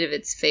one side of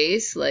its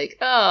face, like,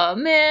 oh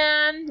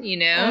man, you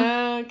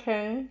know?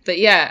 Okay. But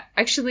yeah,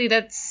 actually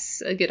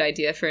that's a good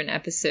idea for an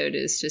episode,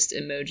 is just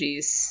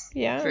emojis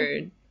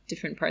for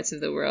different parts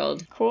of the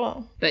world.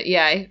 Cool. But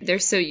yeah, they're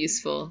so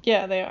useful.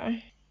 Yeah, they are.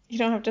 You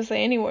don't have to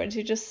say any words,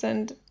 you just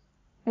send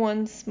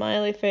one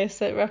smiley face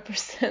that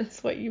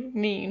represents what you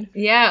mean.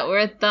 Yeah, or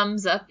a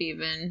thumbs up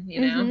even,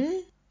 you know? Mm-hmm.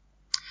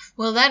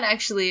 Well, that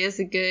actually is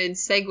a good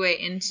segue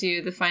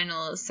into the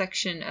final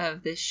section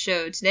of this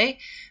show today,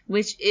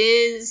 which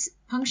is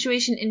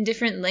punctuation in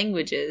different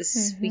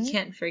languages. Mm-hmm. We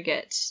can't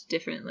forget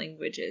different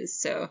languages.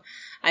 So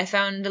I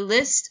found a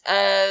list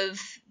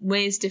of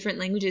ways different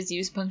languages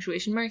use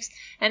punctuation marks.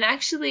 And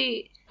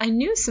actually, I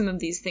knew some of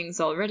these things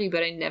already,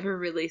 but I never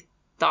really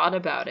thought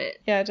about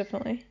it. Yeah,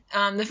 definitely.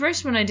 The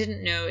first one I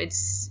didn't know.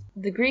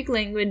 The Greek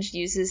language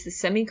uses the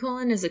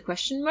semicolon as a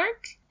question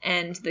mark,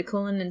 and the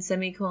colon and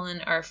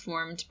semicolon are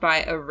formed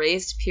by a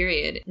raised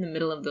period in the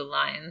middle of the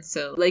line.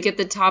 So, like at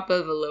the top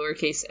of a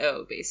lowercase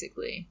o,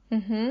 basically.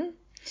 Mm-hmm.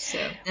 So,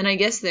 and I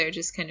guess they're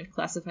just kind of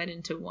classified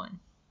into one.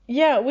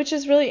 Yeah, which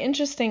is really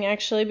interesting,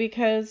 actually,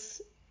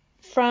 because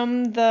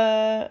from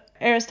the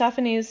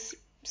Aristophanes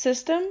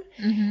system,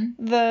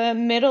 the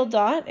middle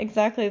dot,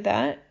 exactly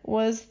that,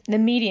 was the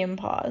medium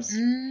pause.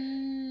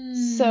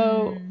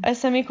 So a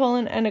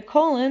semicolon and a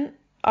colon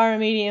are a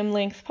medium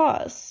length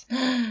pause.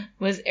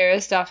 Was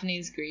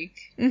Aristophanes Greek?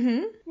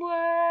 Mm-hmm.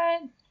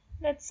 What?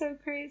 That's so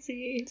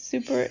crazy.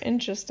 Super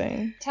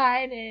interesting.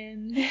 Tied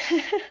in.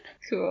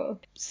 Cool.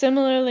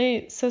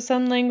 Similarly, so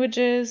some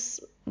languages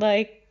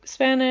like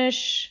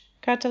Spanish,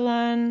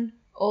 Catalan...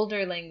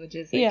 Older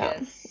languages, I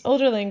guess.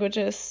 Older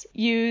languages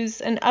use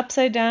an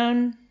upside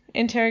down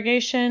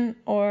interrogation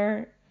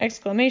or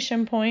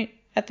exclamation point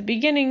at the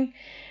beginning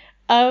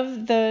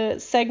of the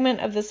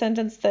segment of the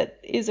sentence that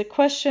is a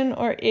question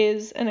or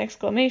is an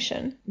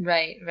exclamation.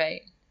 Right.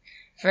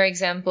 For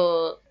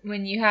example,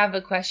 when you have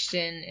a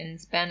question in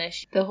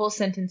Spanish, the whole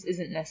sentence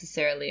isn't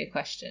necessarily a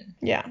question.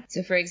 Yeah.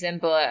 So for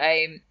example,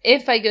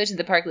 if I go to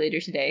the park later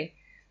today,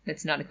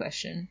 that's not a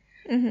question.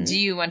 Mm-hmm. Do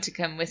you want to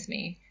come with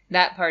me?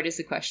 That part is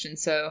a question.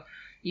 So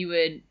you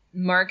would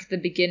mark the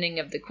beginning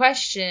of the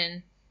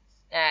question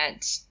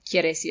at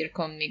 ¿Quieres ir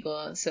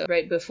conmigo? So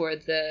right before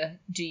the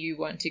do you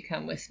want to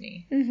come with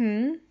me?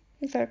 Mm-hmm.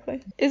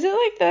 Exactly. Is it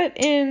like that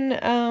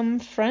in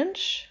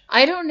French?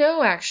 I don't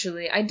know,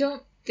 actually. I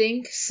don't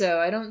think so.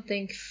 I don't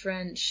think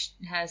French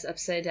has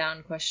upside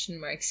down question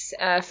marks.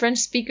 French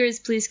speakers,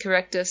 please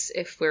correct us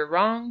if we're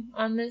wrong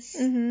on this.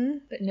 Mm-hmm.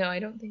 But no, I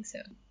don't think so.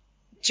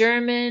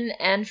 German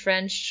and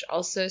French,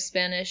 also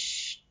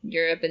Spanish,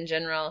 Europe in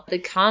general. The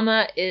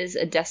comma is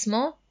a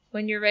decimal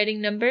when you're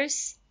writing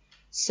numbers.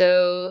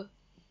 So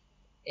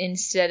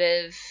instead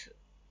of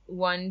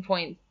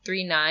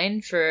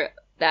 1.39 for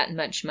that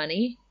much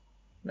money,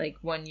 like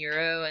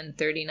 €1 and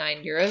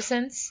 39 euro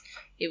cents,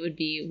 it would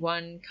be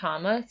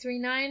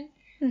 1.39.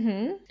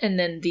 Mm-hmm. And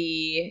then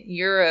the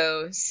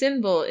euro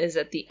symbol is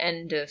at the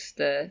end of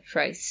the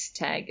price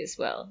tag as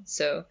well.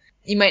 So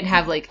you might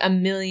have like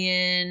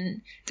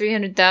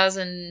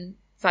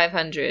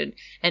 1,300,500,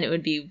 and it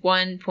would be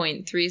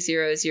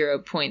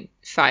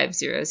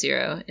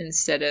 1.300.500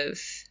 instead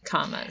of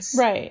commas.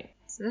 Right.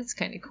 So that's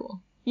kind of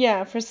cool.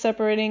 Yeah, for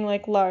separating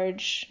like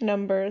large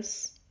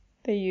numbers,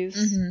 they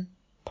use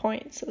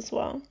points as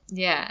well.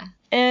 Yeah.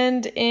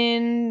 And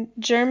in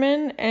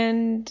German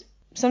and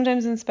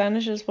sometimes in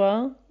Spanish as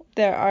well,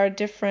 there are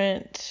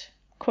different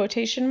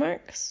quotation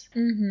marks.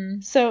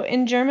 Mm-hmm. So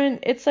in German,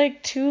 it's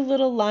like two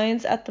little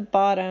lines at the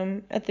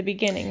bottom at the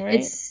beginning,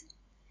 right?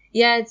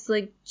 It's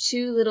like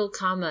two little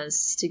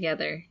commas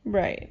together.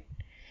 Right.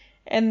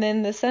 And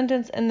then the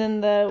sentence, and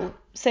then the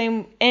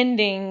same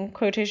ending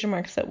quotation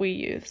marks that we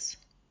use.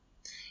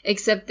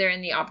 Except they're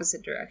in the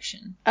opposite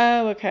direction.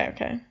 Oh,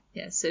 okay.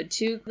 Yeah, so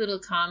two little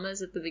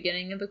commas at the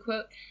beginning of a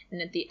quote,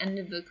 and at the end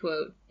of the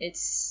quote,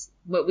 it's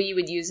what we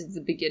would use at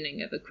the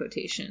beginning of a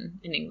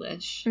quotation in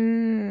English.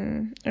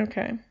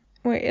 Okay.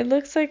 Wait, it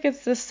looks like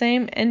it's the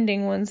same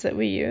ending ones that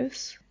we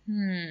use.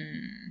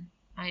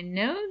 I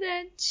know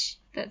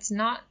that's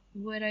not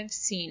what I've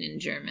seen in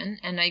German,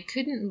 and I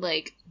couldn't,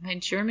 my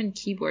German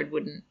keyboard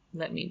wouldn't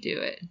let me do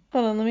it.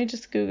 Hold on, let me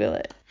just Google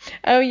it.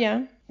 Oh,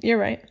 yeah, you're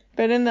right.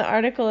 But in the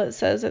article, it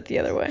says it the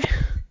other way.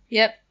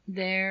 Yep,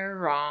 they're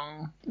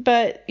wrong.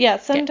 But, yeah,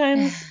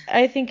 sometimes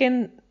I think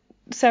in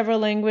several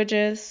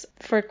languages,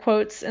 for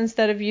quotes,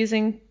 instead of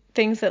using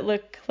things that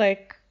look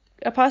like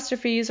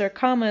apostrophes or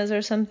commas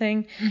or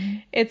something,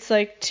 it's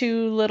like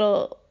two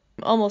little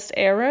almost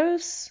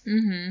arrows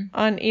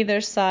on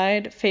either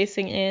side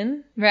facing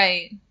in.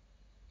 Right.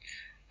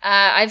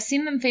 I've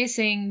seen them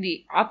facing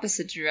the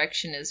opposite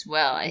direction as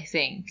well, I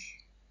think.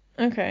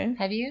 Okay.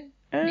 Have you?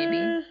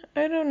 Maybe.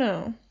 I don't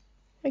know.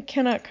 I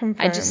cannot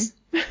confirm.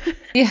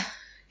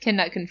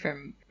 Cannot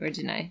confirm or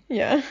deny.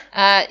 Yeah.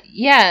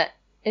 Yeah,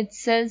 it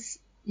says,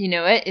 you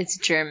know what, it's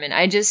German.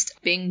 I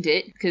just binged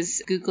it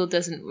because Google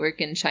doesn't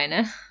work in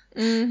China.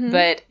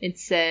 But it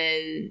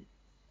says,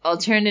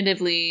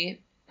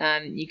 alternatively,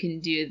 you can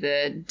do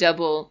the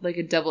double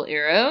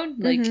arrow,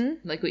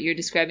 like what you're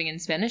describing in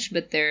Spanish,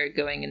 but they're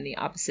going in the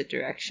opposite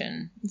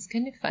direction. It's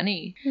kind of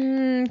funny.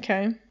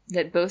 Okay.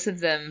 That both of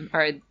them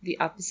are the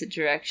opposite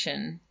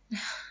direction.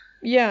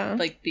 Yeah.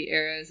 Like the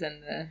arrows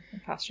and the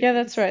apostrophes. Yeah,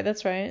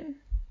 that's right.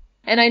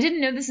 And I didn't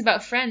know this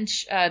about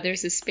French.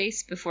 There's a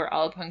space before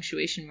all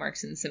punctuation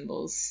marks and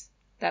symbols.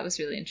 That was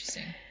really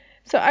interesting.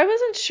 So I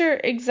wasn't sure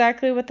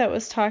exactly what that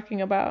was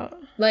talking about.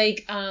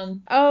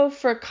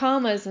 For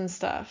commas and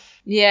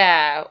stuff.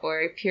 Yeah,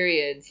 or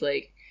periods.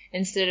 Like,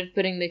 instead of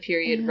putting the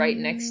period right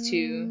next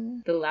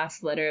to the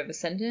last letter of a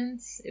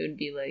sentence, it would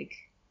be like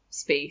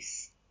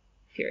space,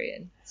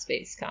 period,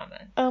 space,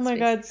 comma. Oh my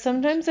God,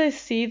 sometimes I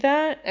see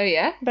that. Oh,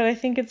 yeah? But I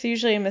think it's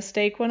usually a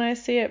mistake when I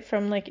see it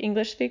from, like,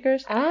 English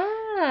speakers.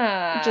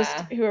 Just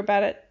who are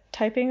bad at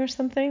typing or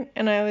something.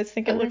 And I always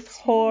think it looks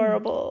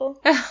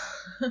horrible.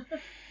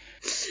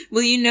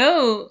 Well, you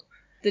know,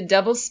 the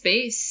double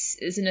space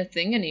isn't a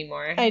thing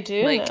anymore. I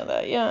do know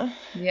that, yeah.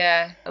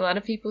 Yeah, a lot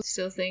of people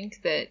still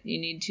think that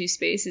you need two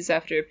spaces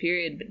after a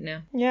period, but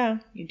no. Yeah.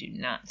 You do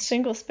not.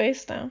 Single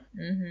space now.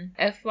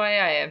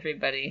 FYI,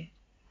 everybody.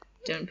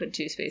 Don't put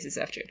two spaces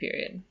after a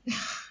period.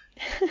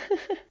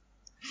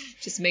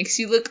 Just makes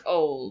you look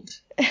old.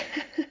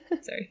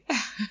 Sorry.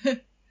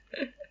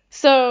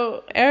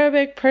 So,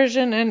 Arabic,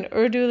 Persian, and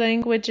Urdu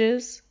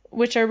languages,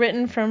 which are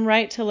written from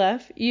right to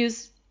left,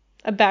 use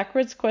a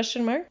backwards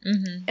question mark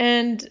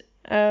and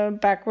a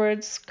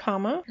backwards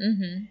comma.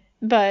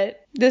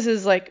 But this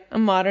is like a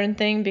modern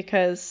thing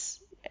because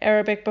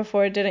Arabic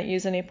before didn't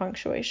use any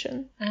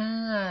punctuation.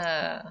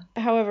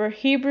 However,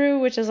 Hebrew,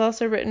 which is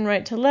also written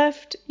right to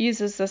left,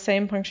 uses the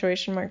same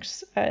punctuation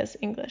marks as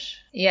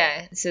English.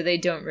 Yeah, so they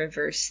don't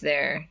reverse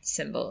their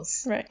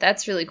symbols. Right.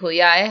 That's really cool.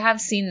 Yeah, I have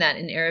seen that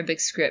in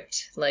Arabic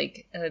script,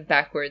 like a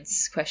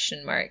backwards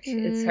question mark.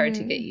 It's hard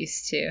to get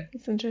used to.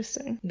 It's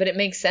interesting. But it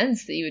makes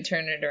sense that you would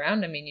turn it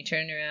around. I mean, you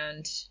turn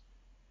around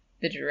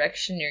the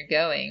direction you're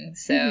going.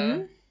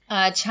 So,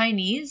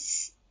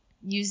 Chinese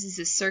uses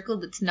a circle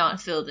that's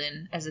not filled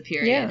in as a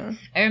period. Yeah.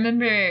 I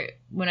remember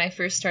when I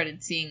first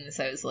started seeing this,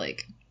 I was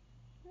like,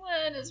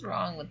 what is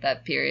wrong with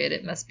that period?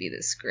 It must be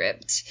the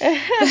script.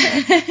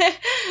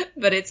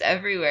 But it's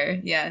everywhere.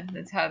 Yeah,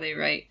 that's how they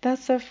write.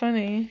 That's so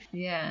funny.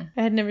 Yeah.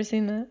 I had never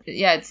seen that.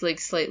 Yeah, it's like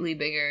slightly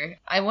bigger.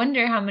 I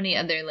wonder how many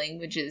other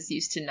languages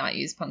used to not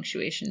use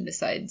punctuation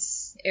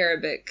besides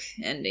Arabic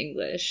and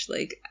English.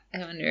 Like, I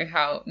wonder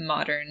how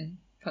modern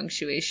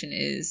punctuation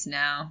is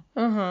now.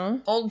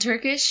 Old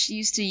Turkish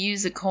used to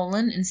use a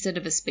colon instead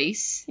of a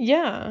space.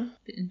 Yeah.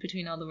 In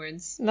between all the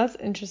words. That's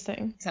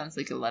interesting. Sounds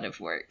like a lot of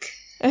work.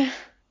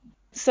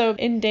 So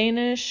in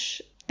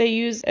Danish, they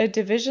use a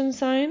division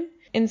sign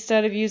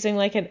instead of using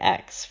like an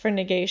X for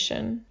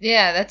negation.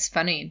 Yeah, that's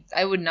funny.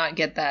 I would not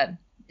get that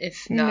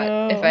if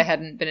I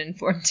hadn't been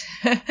informed.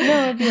 No,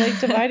 it'd be like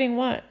dividing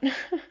what?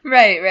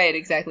 Right,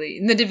 exactly.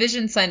 And the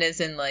division sign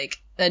is in like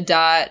a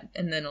dot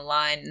and then a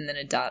line and then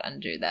a dot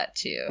under that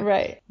too.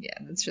 Right. Yeah,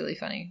 that's really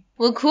funny.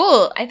 Well,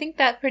 cool. I think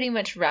that pretty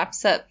much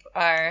wraps up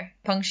our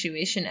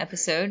punctuation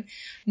episode.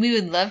 We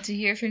would love to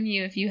hear from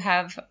you if you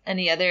have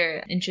any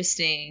other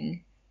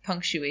interesting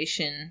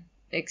punctuation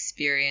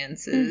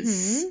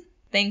experiences.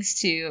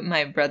 Thanks to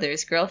my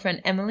brother's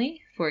girlfriend,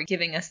 Emily, for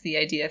giving us the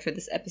idea for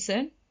this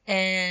episode.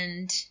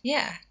 And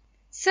yeah,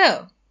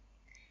 so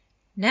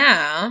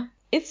now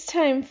it's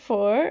time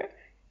for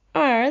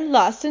our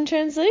Lost in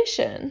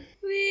Translation.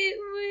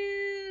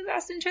 Woo,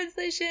 Lost in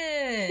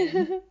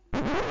Translation.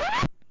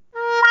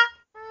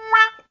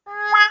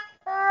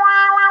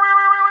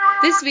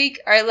 This week,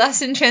 our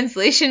Lost in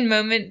Translation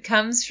moment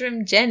comes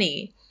from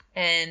Jenny.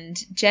 And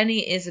Jenny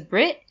is a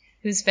Brit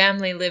whose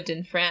family lived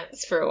in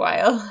France for a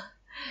while.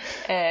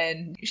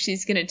 And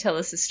she's going to tell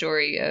us a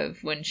story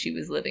of when she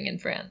was living in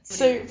France.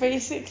 So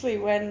basically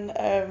when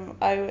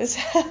I was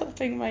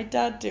helping my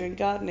dad doing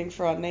gardening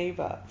for our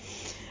neighbour,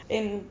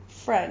 in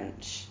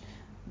French,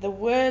 the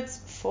words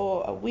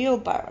for a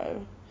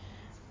wheelbarrow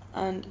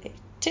and a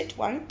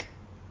titwank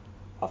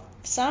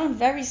sound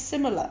very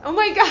similar. Oh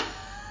my god!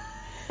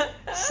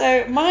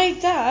 So my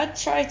dad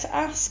tried to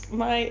ask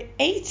my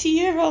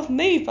 80-year-old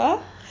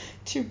neighbour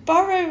to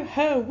borrow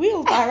her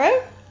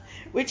wheelbarrow,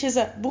 which is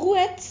a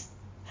brouette.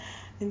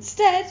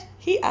 Instead,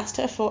 he asked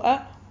her for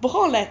a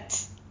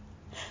branlette.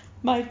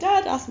 My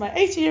dad asked my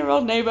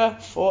 80-year-old neighbour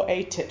for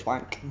a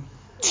titwank.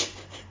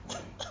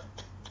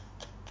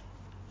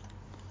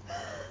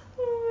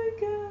 Oh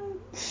my god.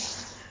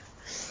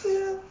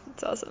 Yeah.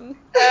 That's awesome.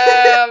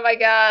 Oh my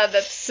god,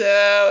 that's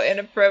so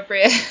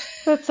inappropriate.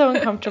 That's so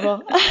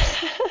uncomfortable.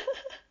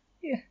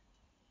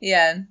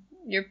 Yeah,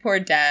 your poor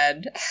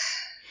dad.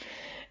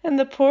 And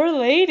the poor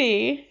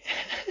lady.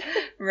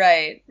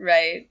 Right.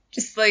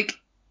 Just like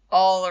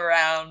all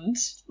around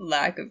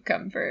lack of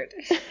comfort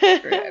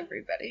for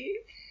everybody.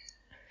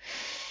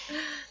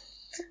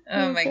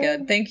 Oh my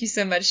god. Thank you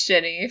so much,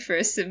 Jenny,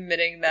 for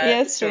submitting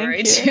that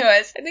story to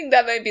us. I think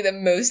that might be the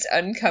most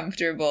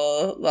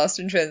uncomfortable Lost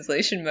in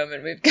Translation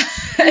moment we've got.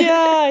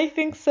 Yeah, I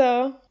think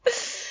so.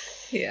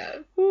 Yeah.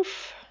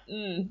 Oof.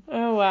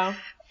 Oh, wow.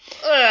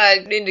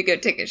 I need to go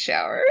take a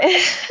shower.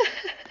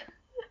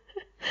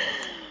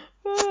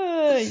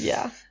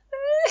 Yeah.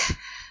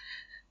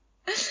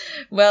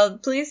 Well,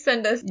 please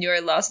send us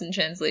your Lost in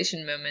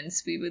Translation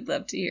moments. We would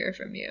love to hear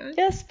from you.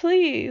 Yes,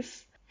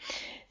 please.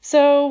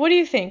 So, what do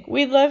you think?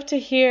 We'd love to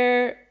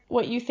hear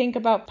what you think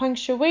about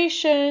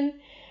punctuation.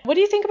 What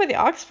do you think about the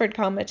Oxford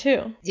comma,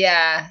 too?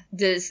 Yeah.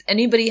 Does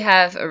anybody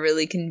have a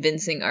really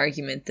convincing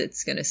argument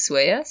that's going to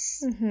sway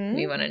us?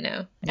 We want to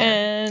know. Yeah.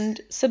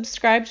 And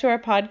subscribe to our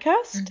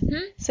podcast.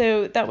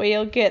 So that way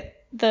you'll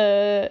get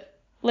the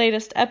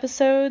latest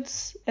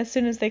episodes as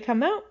soon as they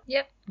come out.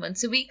 Yep,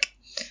 once a week.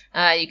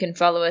 You can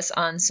follow us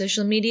on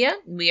social media.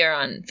 We are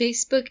on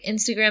Facebook,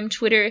 Instagram,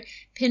 Twitter,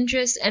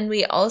 Pinterest, and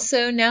we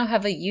also now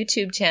have a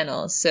YouTube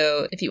channel.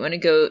 So if you want to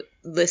go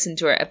listen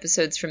to our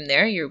episodes from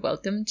there, you're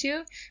welcome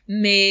to.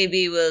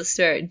 Maybe we'll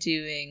start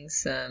doing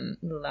some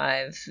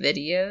live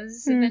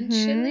videos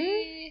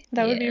eventually.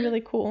 That would be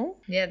really cool.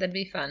 Yeah, that'd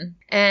be fun.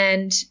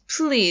 And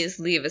please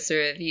leave us a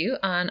review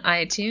on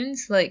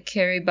iTunes like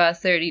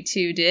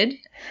CarrieBaugh32 did.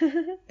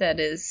 That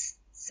is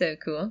so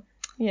cool.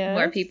 Yeah. The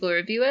more people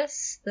review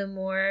us, the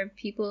more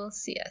people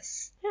see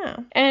us. Yeah.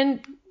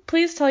 And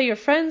please tell your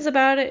friends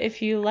about it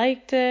if you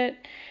liked it.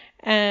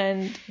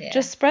 And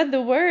just spread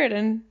the word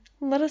and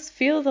let us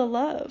feel the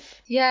love.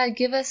 Yeah,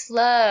 give us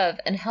love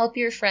and help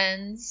your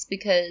friends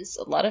because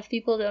a lot of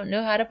people don't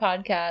know how to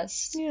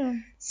podcast. Yeah.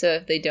 So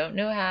if they don't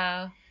know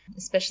how,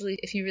 especially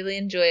if you really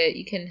enjoy it,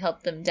 you can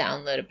help them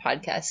download a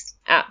podcast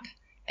app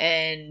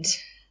and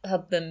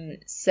help them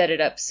set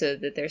it up so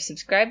that they're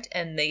subscribed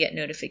and they get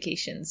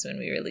notifications when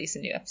we release a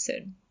new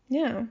episode.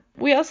 Yeah.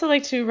 We also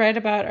like to write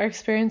about our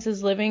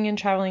experiences living and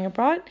traveling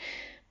abroad,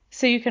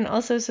 so you can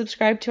also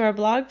subscribe to our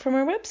blog from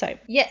our website.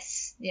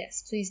 Yes,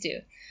 please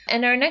do.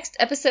 And our next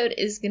episode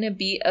is going to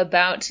be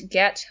about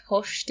Gert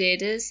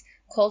Hofstede's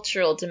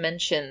cultural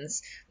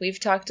dimensions.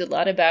 We've talked a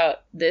lot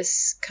about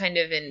this kind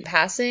of in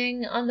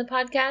passing on the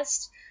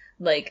podcast,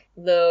 like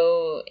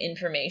low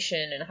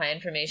information and high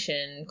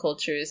information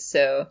cultures,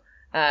 so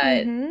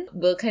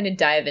we'll kind of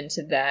dive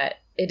into that.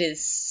 It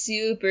is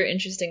super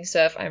interesting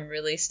stuff. I'm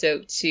really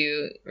stoked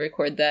to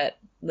record that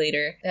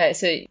later.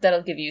 So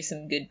that'll give you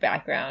some good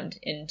background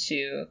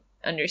into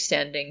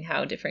understanding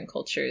how different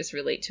cultures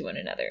relate to one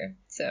another.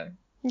 So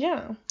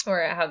yeah.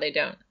 Or how they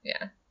don't.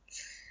 Yeah.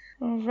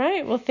 All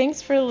right. Well,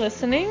 thanks for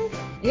listening.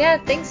 Yeah,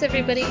 thanks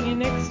everybody. See you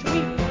next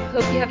week.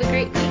 Hope you have a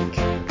great week.